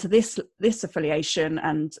can go into this affiliation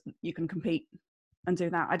and you can compete and do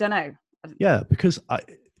that. I don't know. Yeah, because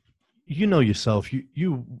yourself,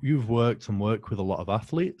 you've worked with a lot of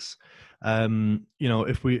athletes.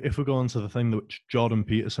 If we go on to the thing that Jordan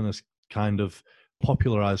Peterson has kind of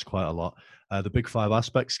popularized quite a lot, the Big 5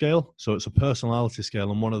 aspect scale. So it's a personality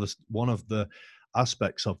scale, and one of the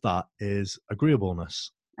aspects of that is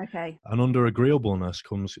agreeableness. Okay. And under agreeableness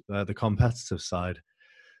comes the competitive side.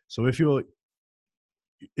 So if you're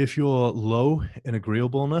low in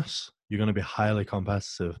agreeableness, you're going to be highly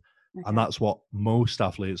competitive. Okay. And that's what most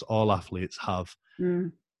athletes, all athletes have.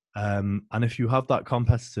 And if you have that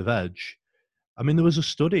competitive edge, I mean, there was a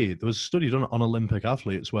study done on Olympic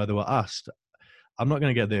athletes where they were asked, I'm not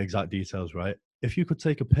going to get the exact details right, if you could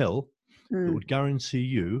take a pill that would guarantee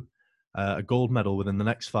you a gold medal within the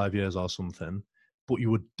next 5 years or something, but you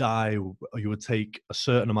would die, or you would take a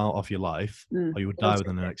certain amount off your life, or you would die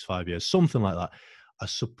within the next 5 years, something like that. A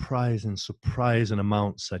surprising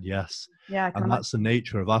amount said yes. Yeah, and that's the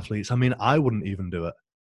nature of athletes. I mean, I wouldn't even do it.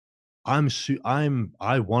 I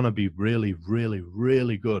want to be really, really,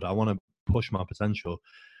 really good. I want to push my potential.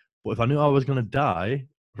 But if I knew I was going to die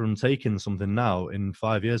from taking something now in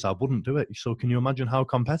 5 years, I wouldn't do it. So can you imagine how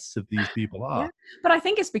competitive these people are? Yeah. But I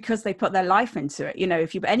think it's because they put their life into it.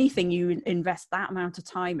 If you anything, you invest that amount of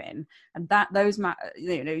time in, and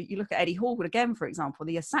you look at Eddie Hall again, for example,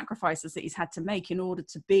 the sacrifices that he's had to make in order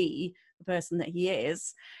to be the person that he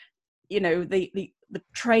is. The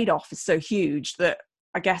trade-off is so huge that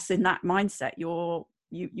I guess in that mindset, you're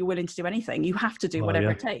willing to do anything. You have to do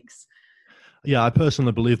whatever it takes. Yeah, I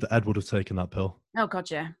personally believe that Ed would have taken that pill. Oh,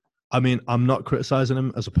 God, yeah. I mean, I'm not criticizing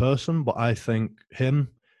him as a person, but I think him,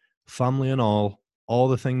 family and all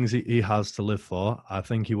the things he has to live for, I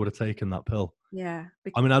think he would have taken that pill. Yeah.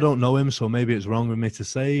 I mean, I don't know him, so maybe it's wrong with me to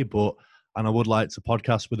say, and I would like to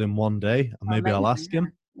podcast with him one day, and maybe I'll ask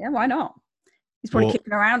him. Yeah, why not? He's probably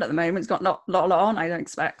kicking around at the moment. He's got not a lot on, I don't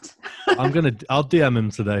expect. I'll DM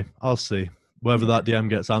him today. I'll see. Whether that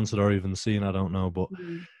DM gets answered or even seen, I don't know. But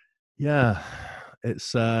yeah,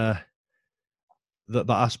 it's that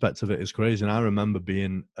aspect of it is crazy. And I remember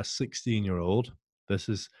being a 16-year-old.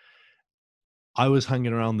 I was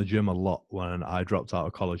hanging around the gym a lot when I dropped out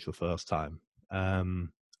of college the first time.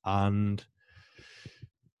 And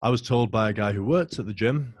I was told by a guy who worked at the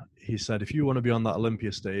gym, he said, if you want to be on that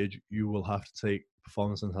Olympia stage, you will have to take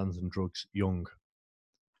performance-enhancing drugs young.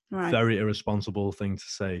 Right. Very irresponsible thing to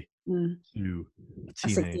say to a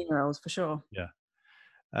teenager. 16-year-olds, for sure. Yeah.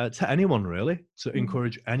 To anyone, really, to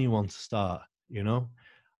encourage anyone to start,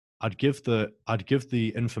 I'd give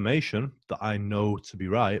the information that I know to be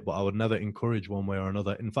right, but I would never encourage one way or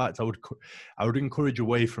another. In fact, I would encourage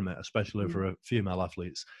away from it, especially for female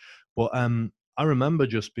athletes. But I remember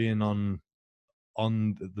just being on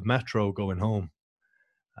on the metro going home,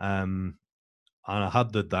 and I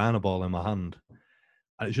had the Diana ball in my hand,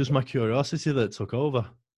 and it's just my curiosity that took over.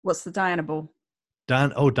 What's the Diana ball?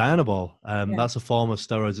 Diana ball. Yeah. That's a form of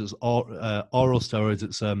steroids. It's oral steroids.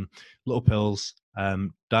 It's little pills.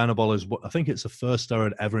 Diana ball is what I think it's the first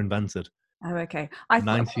steroid ever invented. Oh, okay. I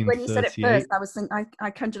thought when you said it first, I was thinking I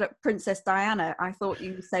conjured up Princess Diana. I thought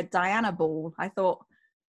you said Diana ball. I thought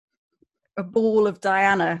a ball of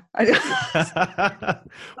Diana.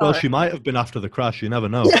 Well, she might have been after the crash. You never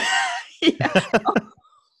know.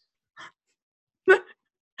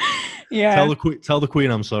 Yeah. Tell the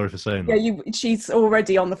Queen I'm sorry for saying that. Yeah, she's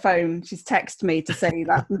already on the phone. She's texted me to say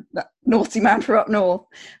that naughty man for up north.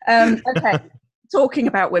 Okay, talking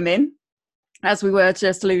about women, as we were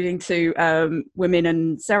just alluding to, women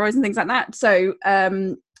and steroids and things like that. So,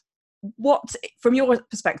 what, from your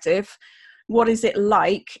perspective, what is it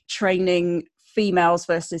like training females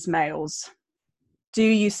versus males? Do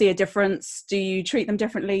you see a difference? Do you treat them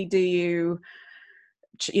differently? Do you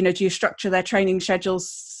structure their training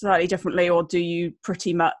schedules slightly differently, or do you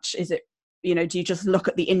pretty much, do you just look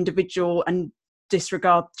at the individual and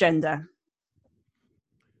disregard gender?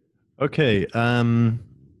 Okay.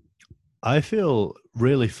 I feel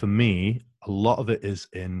really for me, a lot of it is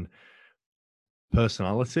in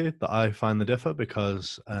personality that I find the differ,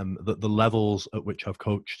 because the levels at which I've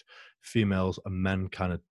coached females and men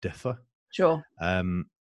kind of differ. Sure.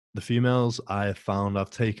 The females I have found, I've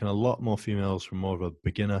taken a lot more females from more of a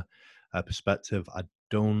beginner perspective.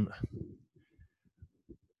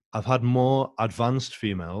 I've had more advanced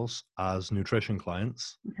females as nutrition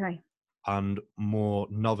clients. Okay. And more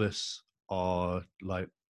novice or like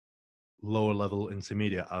lower level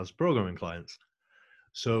intermediate as programming clients.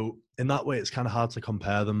 So in that way, it's kind of hard to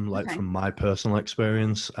compare them, from my personal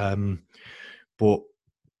experience. But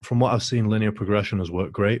from what I've seen, linear progression has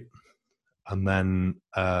worked great. And then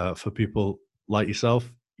for people like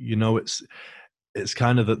yourself, it's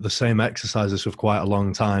kind of the same exercises for quite a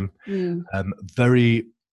long time. Very,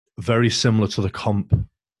 very similar to the comp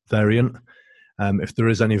variant. If there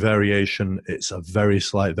is any variation, it's a very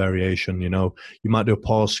slight variation. You might do a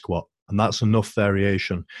pause squat, and that's enough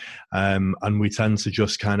variation. And we tend to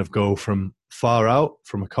just kind of go from far out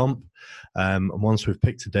from a comp. And once we've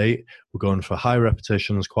picked a date, we're going for high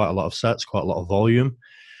repetitions, quite a lot of sets, quite a lot of volume.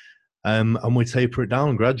 And we taper it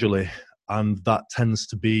down gradually. And that tends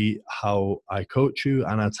to be how I coach you.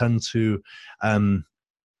 And I tend to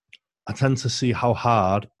see how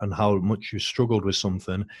hard and how much you struggled with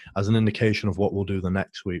something as an indication of what we'll do the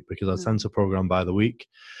next week, because I tend to program by the week.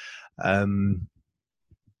 And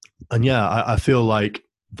yeah, I feel like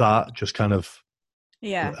that just kind of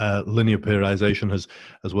linear periodization has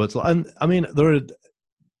worked. And I mean, there are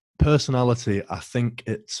personality. I think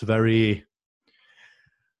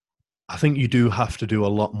you do have to do a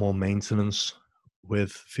lot more maintenance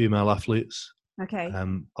with female athletes. Okay.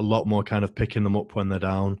 A lot more kind of picking them up when they're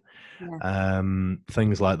down,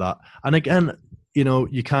 things like that. And again,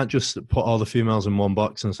 you can't just put all the females in one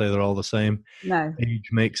box and say they're all the same. No. Age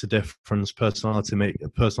makes a difference. Personality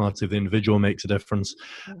of the individual makes a difference.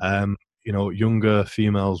 Younger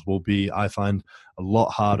females will be, I find, a lot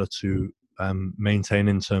harder to maintain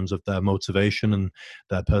in terms of their motivation and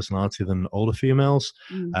their personality than older females.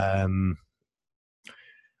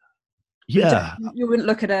 You wouldn't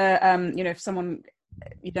look at if someone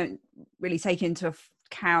you don't really take into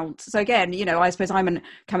account. So again, I suppose I'm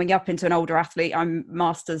coming up into an older athlete. I'm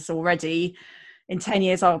masters already. In 10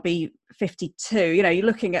 years, I'll be 52. You're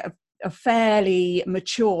looking at a fairly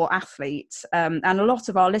mature athlete, and a lot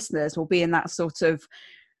of our listeners will be in that sort of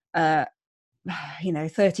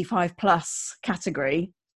 35 plus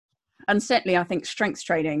category. And certainly I think strength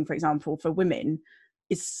training, for example, for women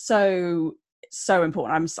is so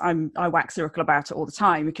important. I wax lyrical about it all the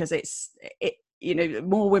time, because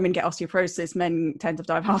more women get osteoporosis, men tend to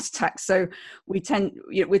die of heart attacks. So we're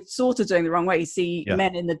sort of doing the wrong way. You see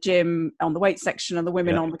men in the gym on the weight section and the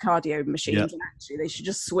women on the cardio machines, and actually they should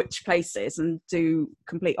just switch places and do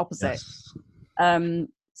complete opposite. I would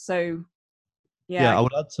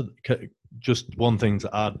add to just one thing to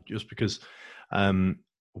add, just because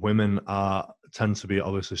women tend to be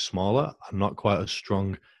obviously smaller and not quite as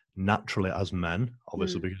strong naturally as men,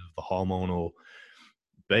 obviously because of the hormonal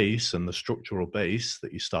base and the structural base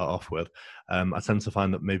that you start off with. I tend to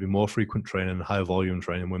find that maybe more frequent training, higher volume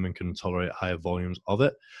training, women can tolerate higher volumes of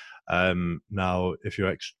it. Now, if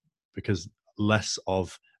you're because less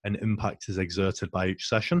of an impact is exerted by each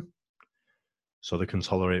session, so they can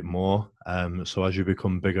tolerate more. So as you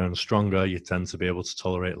become bigger and stronger, you tend to be able to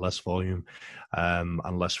tolerate less volume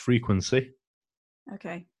and less frequency.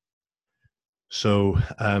 Okay. So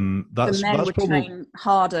The men that's would probably, train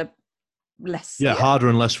harder, less. yeah, Yeah. harder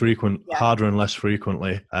and less frequent, Yeah. harder and less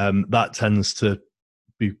frequently. That tends to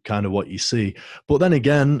be kind of what you see. But then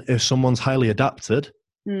again, if someone's highly adapted,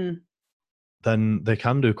 then they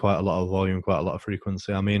can do quite a lot of volume, quite a lot of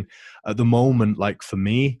frequency. I mean, at the moment, like for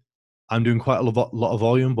me, I'm doing quite a lot of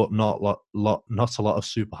volume, but not a lot of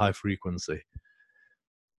super high frequency.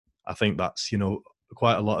 I think that's,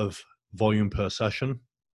 quite a lot of volume per session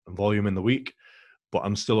and volume in the week, but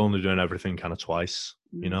I'm still only doing everything kind of twice,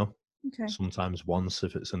 Okay. sometimes once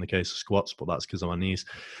if it's in the case of squats, but that's because of my knees.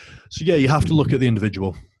 So yeah, you have to look at the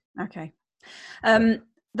individual. Okay.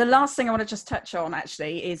 The last thing I want to just touch on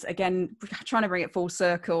actually is, again, trying to bring it full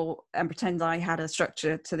circle and pretend I had a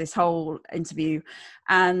structure to this whole interview,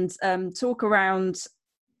 and talk around,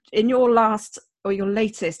 in your last or your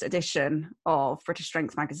latest edition of British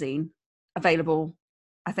Strength magazine, available,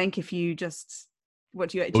 I think if you just, what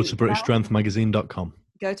do you Go to BritishStrengthMagazine.com.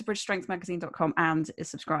 Go to BritishStrengthMagazine.com and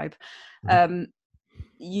subscribe. Mm-hmm.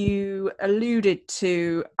 You alluded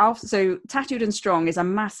to, so Tattooed and Strong is a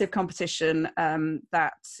massive competition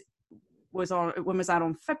that was on, when was that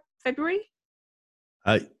on? February?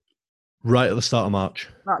 Right at the start of March.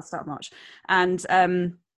 Right at the start of March.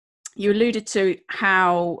 And you alluded to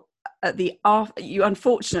how you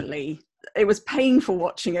unfortunately, it was painful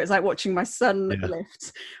watching it. It was like watching my son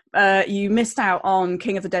lift. You missed out on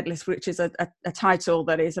King of the Deadlift, which is a title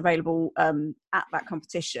that is available at that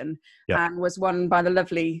competition, and was won by the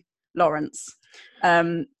lovely Lawrence.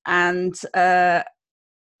 And after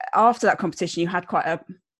that competition, you had quite a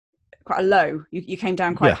low. You came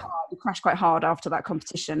down quite hard. You crashed quite hard after that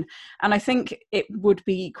competition. And I think it would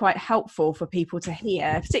be quite helpful for people to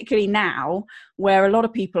hear, particularly now, where a lot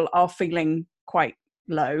of people are feeling quite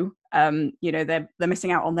low. They're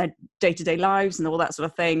missing out on their day-to-day lives and all that sort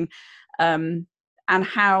of thing, and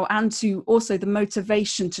to also the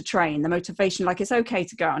motivation to train, the motivation, like it's okay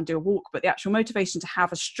to go out and do a walk, but the actual motivation to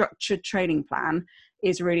have a structured training plan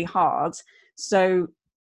is really hard. So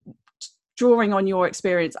drawing on your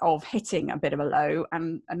experience of hitting a bit of a low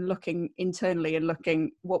and looking internally and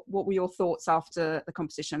looking, what were your thoughts after the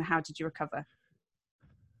competition? How did you recover?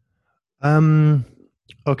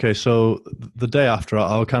 Okay, so the day after,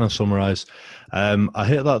 I'll kind of summarize. I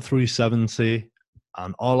hit that 370,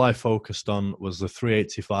 and all I focused on was the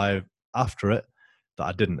 385 after it that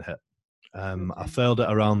I didn't hit. I failed it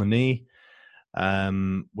around the knee,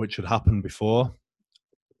 which had happened before,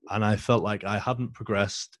 and I felt like I hadn't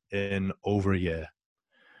progressed in over a year.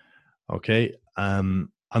 Okay, and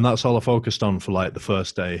that's all I focused on for like the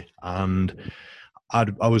first day, and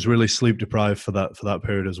I was really sleep deprived for that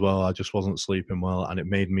period as well. I just wasn't sleeping well, and it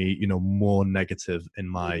made me, more negative in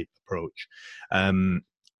my approach, in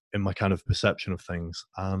my kind of perception of things.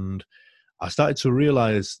 And I started to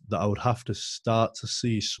realize that I would have to start to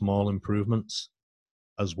see small improvements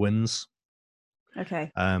as wins.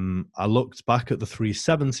 Okay. I looked back at the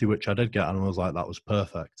 370, which I did get, and I was like, that was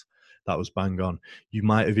perfect. That was bang on. You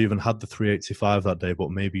might have even had the 385 that day,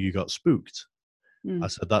 but maybe you got spooked. I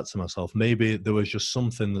said that to myself. Maybe there was just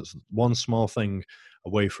something that's one small thing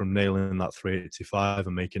away from nailing that 385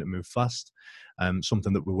 and making it move fast.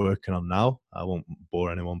 Something that we're working on now. I won't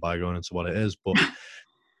bore anyone by going into what it is, but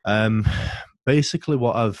basically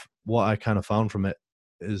what I kind of found from it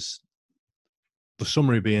is, the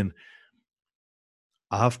summary being,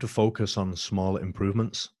 I have to focus on small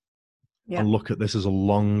improvements and look at this as a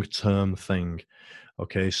long-term thing.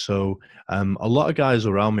 Okay, so a lot of guys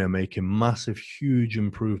around me are making massive, huge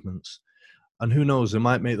improvements. And who knows, they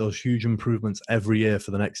might make those huge improvements every year for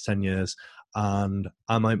the next 10 years. And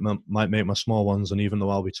I might make my small ones, and even though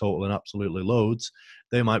I'll be totaling absolutely loads,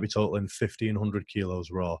 they might be totaling 1,500 kilos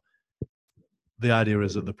raw. The idea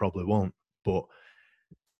is that they probably won't, but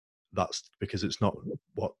that's because it's not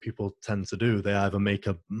what people tend to do. They either make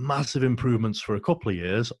a massive improvements for a couple of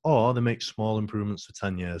years, or they make small improvements for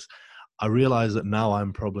 10 years. I realize that now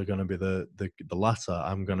I'm probably going to be the latter.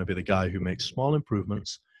 I'm going to be the guy who makes small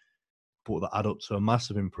improvements, but that add up to a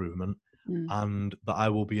massive improvement, and that I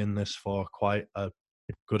will be in this for quite a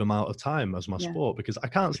good amount of time as my sport, because I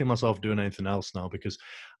can't see myself doing anything else now, because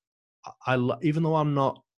even though I'm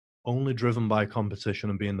not only driven by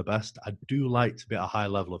competition and being the best, I do like to be at a high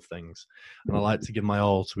level of things, and I like to give my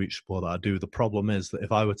all to each sport that I do. The problem is that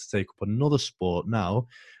if I were to take up another sport now,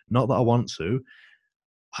 not that I want to,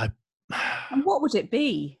 and what would it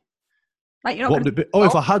be? Like, what would it be? Oh,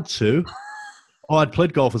 if I had to. Oh, I'd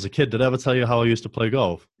played golf as a kid. Did I ever tell you how I used to play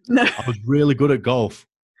golf? No. I was really good at golf.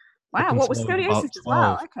 Wow, what was scoliosis as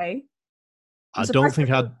well? Okay. I don't think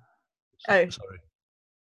I'd... Oh, sorry.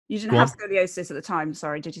 You didn't have scoliosis at the time,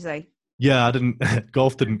 sorry, did you say? Yeah, I didn't.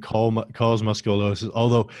 Golf didn't cause my scoliosis.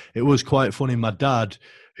 Although it was quite funny. My dad,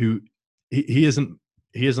 who he isn't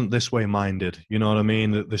this way minded. You know what I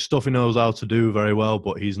mean? The stuff he knows how to do very well,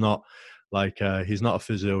 but he's not he's not a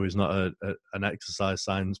physio. He's not an exercise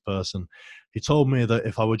science person. He told me that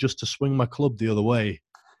if I were just to swing my club the other way,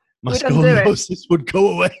 my We'd undo it. scoliosis would go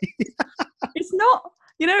away. It's not.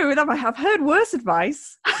 You know, I've heard worse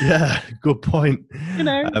advice. Yeah, good point. You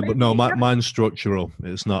know, but no, mine's structural.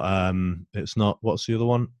 It's not. It's not. What's the other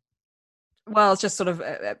one? Well, it's just sort of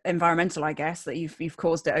environmental, I guess, that you've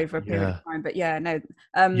caused it over a period of time. But yeah, no.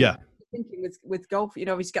 Yeah. Thinking with golf, you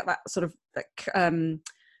know, you get that sort of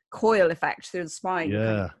coil effect through the spine.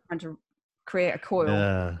 Yeah. Trying to create a coil.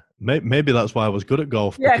 Yeah. Maybe that's why I was good at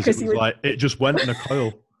golf. Yeah, because it just went in a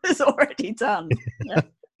coil. It's already done. Yeah.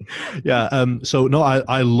 Yeah. So no,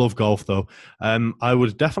 I love golf though. I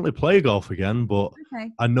would definitely play golf again, but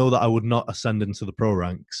I know that I would not ascend into the pro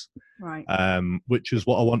ranks. Right. Which is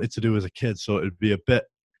what I wanted to do as a kid. So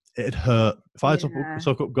it'd hurt if I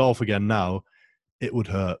took up golf again now. It would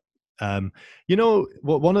hurt. You know,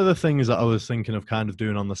 one of the things that I was thinking of kind of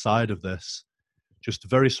doing on the side of this, just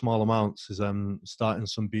very small amounts, is starting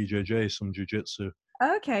some BJJ, some jiu-jitsu.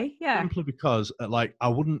 Okay. Yeah. Simply because,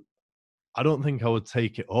 I don't think I would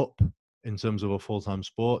take it up in terms of a full-time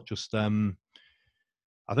sport. Just, I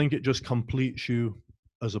think it just completes you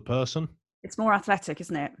as a person. It's more athletic,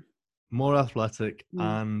 isn't it? More athletic,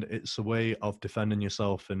 and it's a way of defending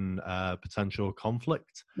yourself in potential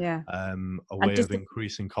conflict. Yeah. A way of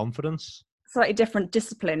increasing confidence. Slightly different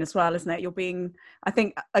discipline as well, isn't it? You're being, I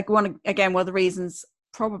think, like one of the reasons,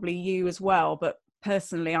 probably you as well, but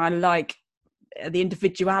personally, I like the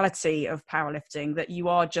individuality of powerlifting, that you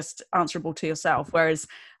are just answerable to yourself. Whereas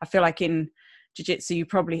I feel like in jiu-jitsu,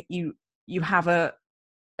 you have an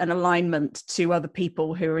alignment to other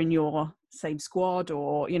people who are in your same squad,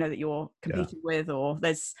 or you know, that you're competing with, or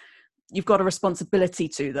you've got a responsibility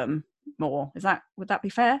to them more. Would that be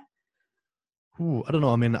fair? Ooh, I don't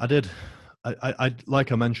know. I mean, I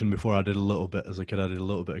like I mentioned before, I did a little bit as a kid. I did a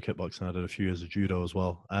little bit of kickboxing. I did a few years of judo as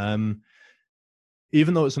well.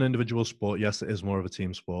 Even though it's an individual sport, yes, it is more of a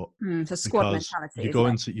team sport. So squad mentality.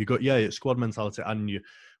 It's squad mentality, and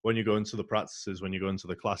when you go into the practices, when you go into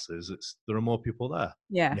the classes, there are more people there.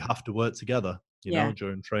 Yeah, you have to work together. You know,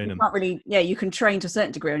 during training. You can't really, you can train to a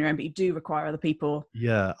certain degree on your own, but you do require other people.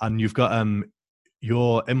 Yeah, and you've got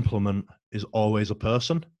your implement is always a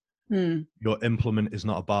person. Your implement is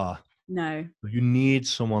not a bar. No. You need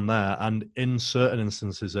someone there, and in certain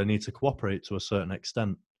instances, they need to cooperate to a certain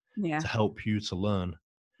extent to help you to learn.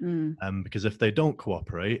 Because if they don't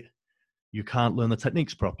cooperate, you can't learn the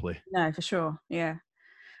techniques properly. No, for sure. Yeah,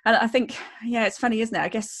 and I think it's funny, isn't it? I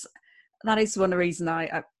guess that is one of the reasons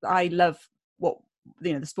I love what,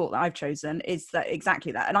 you know, the sport that I've chosen, is that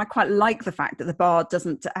exactly that. And I quite like the fact that the bar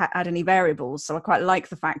doesn't add any variables. So I quite like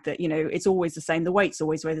the fact that, you know, it's always the same. The weight's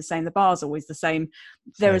always the same. The bar's always the same.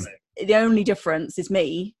 The only difference is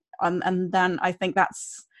me. And then I think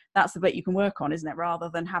that's the bit you can work on, isn't it?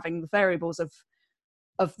 Rather than having the variables of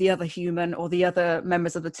the other human or the other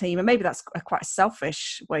members of the team. And maybe that's quite a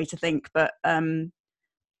selfish way to think, but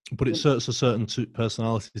it suits a certain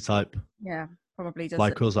personality type. Yeah. Probably does,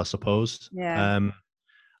 like us, I suppose. Yeah.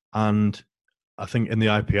 And I think in the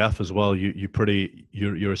IPF as well,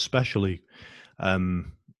 you're especially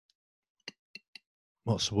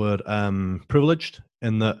what's the word? Privileged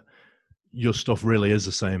in that your stuff really is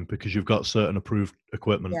the same because you've got certain approved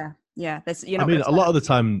equipment. Yeah. A lot of the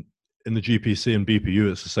time in the GPC and BPU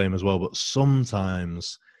it's the same as well, but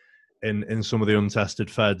sometimes in some of the untested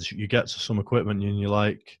feds, you get to some equipment and you're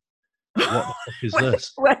like, what the fuck is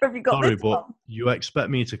this? Where have you got this but from? you expect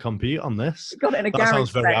me to compete on this? Got it in a that sounds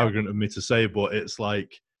very arrogant of me to say, but it's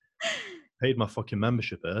like, paid my fucking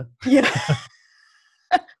membership here. Yeah.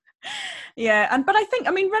 Yeah, but I think,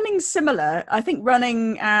 running's similar. I think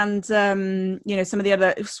running and some of the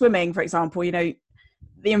other, swimming, for example, you know,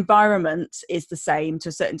 the environment is the same to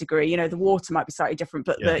a certain degree. You know, the water might be slightly different,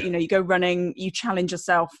 but you go running, you challenge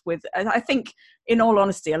yourself with. I think, in all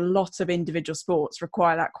honesty, a lot of individual sports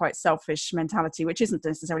require that quite selfish mentality, which isn't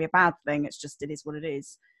necessarily a bad thing. It's just, it is what it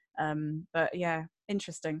is. But yeah,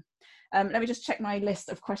 interesting. Let me just check my list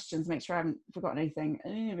of questions, make sure I haven't forgotten anything.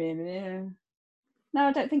 No,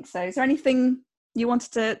 I don't think so. Is there anything you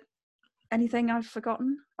wanted to? Anything I've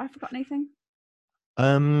forgotten? Have I forgotten anything?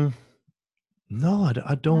 No,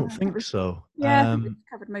 I don't think so. Yeah, I think we've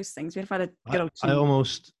covered most things. We've had a good old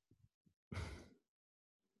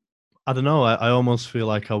I don't know. I almost feel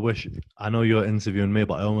like I know you're interviewing me,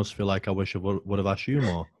 but I almost feel like I wish I would have asked you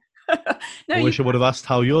more. No, I wish I would have asked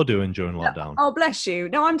how you're doing during lockdown. oh, bless you.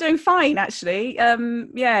 No, I'm doing fine actually.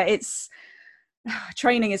 Yeah, it's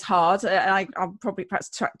training is hard, and I'll probably perhaps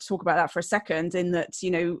talk about that for a second. In that,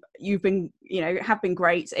 you've been, have been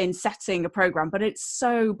great in setting a program, but it's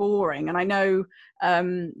so boring. And I know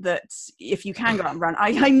that if you can go out and run,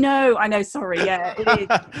 I know. Sorry, yeah, it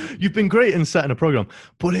is. You've been great in setting a program,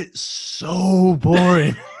 but it's so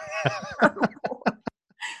boring.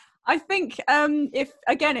 I think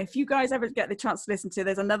if you guys ever get the chance to listen to,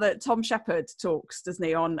 there's another Tom Shepherd talks, doesn't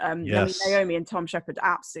he, on Yes. Naomi and Tom Shepherd,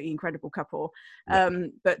 absolutely incredible couple.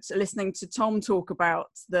 But listening to Tom talk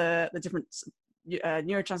about the different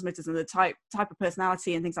neurotransmitters and the type of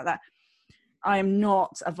personality and things like that, I am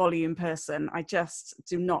not a volume person. I just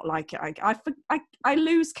do not like it. I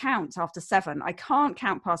lose count after 7. I can't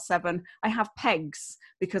count past 7. I have pegs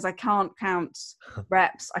because I can't count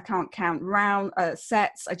reps. I can't count round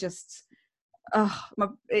sets. I just, I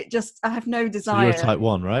have no desire. So you're type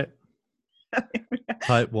 1, right?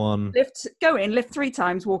 Type 1. Go in, lift 3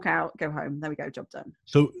 times, walk out, go home. There we go, job done.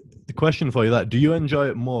 So the question for you, do you enjoy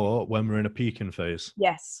it more when we're in a peaking phase?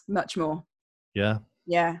 Yes, much more. Yeah.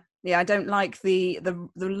 Yeah, I don't like the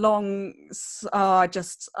long. I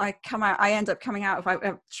come out. I end up coming out. If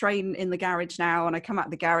I train in the garage now, and I come out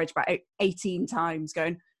of the garage about 18 times,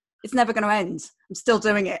 going, it's never going to end. I'm still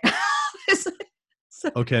doing it.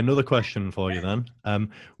 Okay, another question for you then.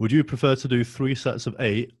 Would you prefer to do 3 sets of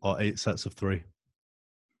 8 or 8 sets of 3?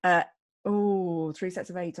 3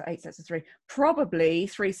 sets of 8 or 8 sets of 3. Probably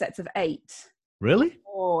 3 sets of 8. Really?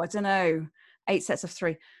 Oh, I don't know. 8 sets of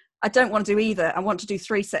 3. I don't want to do either. I want to do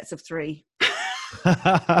 3 sets of 3.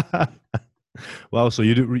 Well, so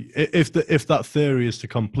you do. If that theory is to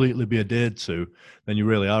completely be adhered to, then you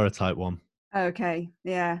really are a type 1. Okay,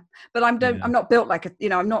 yeah, but I'm not built like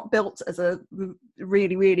I'm not built as a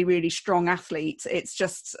really, really, really strong athlete. It's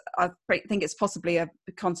just I think it's possibly a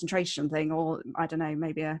concentration thing, or I don't know,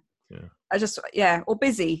 maybe or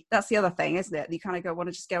busy. That's the other thing, isn't it? You kind of want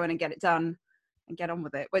to just go in and get it done and get on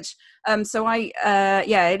with it, which it's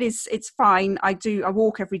fine. I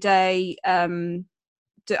walk every day. I've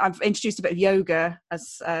introduced a bit of yoga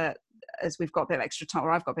as we've got a bit of extra time,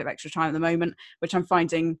 or I've got a bit of extra time at the moment, which I'm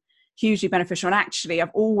finding hugely beneficial. And actually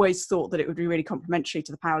I've always thought that it would be really complementary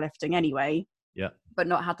to the powerlifting anyway, but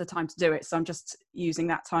not had the time to do it, so I'm just using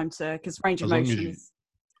that time because range of motion is,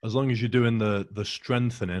 as long as you're doing the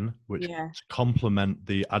strengthening, which to complement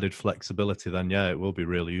the added flexibility, then it will be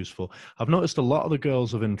really useful. I've noticed a lot of the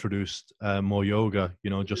girls have introduced more yoga,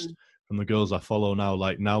 just from the girls I follow now,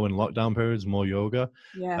 like now in lockdown periods, more yoga.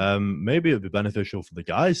 Maybe it'd be beneficial for the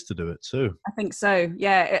guys to do it too. I think so.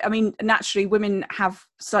 I mean, naturally women have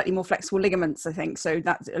slightly more flexible ligaments, I think, so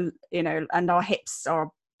that's and our hips are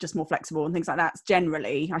just more flexible and things like that.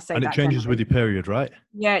 Generally, I say that. And it changes with your period, right?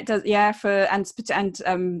 Yeah, it does. Yeah, for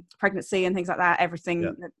pregnancy and things like that, everything,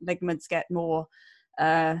 the ligaments get more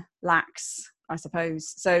lax, I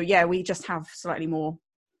suppose. So we just have slightly more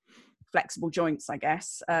flexible joints, I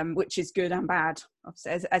guess, which is good and bad.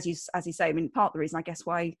 As you say, I mean, part of the reason, I guess,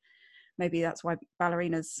 why maybe that's why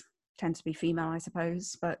ballerinas tend to be female, I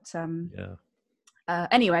suppose. But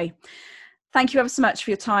anyway, thank you ever so much for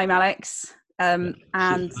your time, Alex. And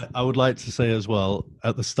I would like to say as well,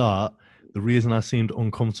 at the start, the reason I seemed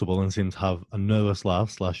uncomfortable and seemed to have a nervous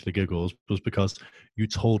laugh / the giggles was because you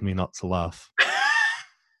told me not to laugh.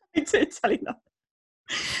 I did tell you not.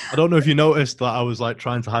 I don't know if you noticed that I was like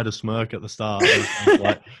trying to hide a smirk at the start. I was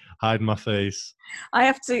like hiding my face. I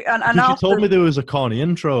have to. And you told me there was a corny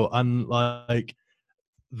intro, and like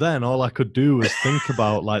then all I could do was think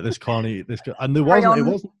about like this corny, and there wasn't. It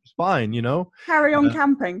wasn't fine, Carry on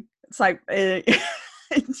camping. It's like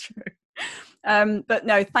it's true. But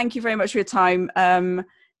no, thank you very much for your time.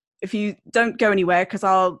 If you don't go anywhere, because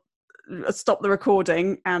I'll stop the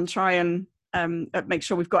recording and try and make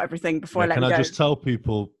sure we've got everything before I let you go. Can I just tell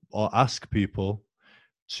people or ask people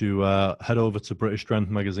to head over to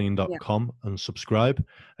BritishStrengthMagazine.com and subscribe.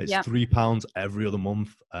 It's £3 every other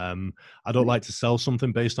month. I don't like to sell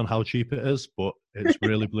something based on how cheap it is, but it's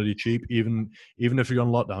really bloody cheap. Even if you're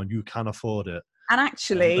on lockdown, you can afford it. And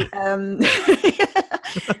actually,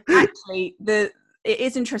 it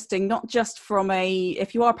is interesting, not just from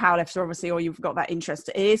if you are a powerlifter, obviously, or you've got that interest,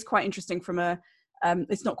 it is quite interesting from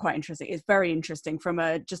it's not quite interesting, it's very interesting from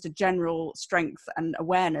just a general strength and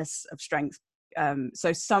awareness of strength.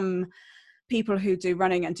 So some people who do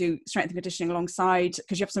running and do strength and conditioning alongside,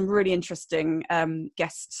 because you have some really interesting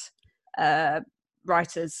guest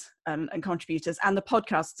writers and contributors, and the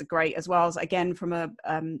podcasts are great as well, again from a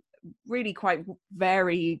really quite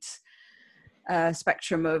varied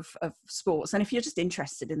spectrum of sports. And if you're just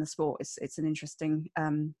interested in the sport, it's an interesting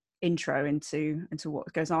intro into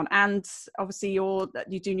what goes on. And obviously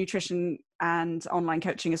you do nutrition and online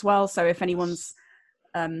coaching as well. So if anyone's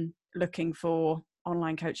looking for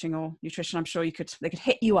online coaching or nutrition, I'm sure they could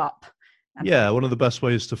hit you up. Yeah, one of the best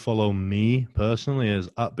ways to follow me personally is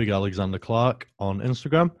at Big Alexander Clark on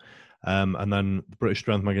Instagram. And then British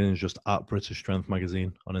Strength Magazine is just at British Strength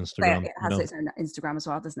Magazine on Instagram. It has its own Instagram as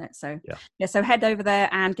well, doesn't it? So yeah, so head over there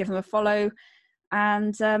and give them a follow.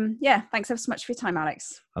 And thanks ever so much for your time,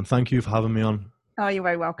 Alex. And thank you for having me on. Oh, you're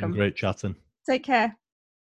very welcome. Been great chatting. Take care.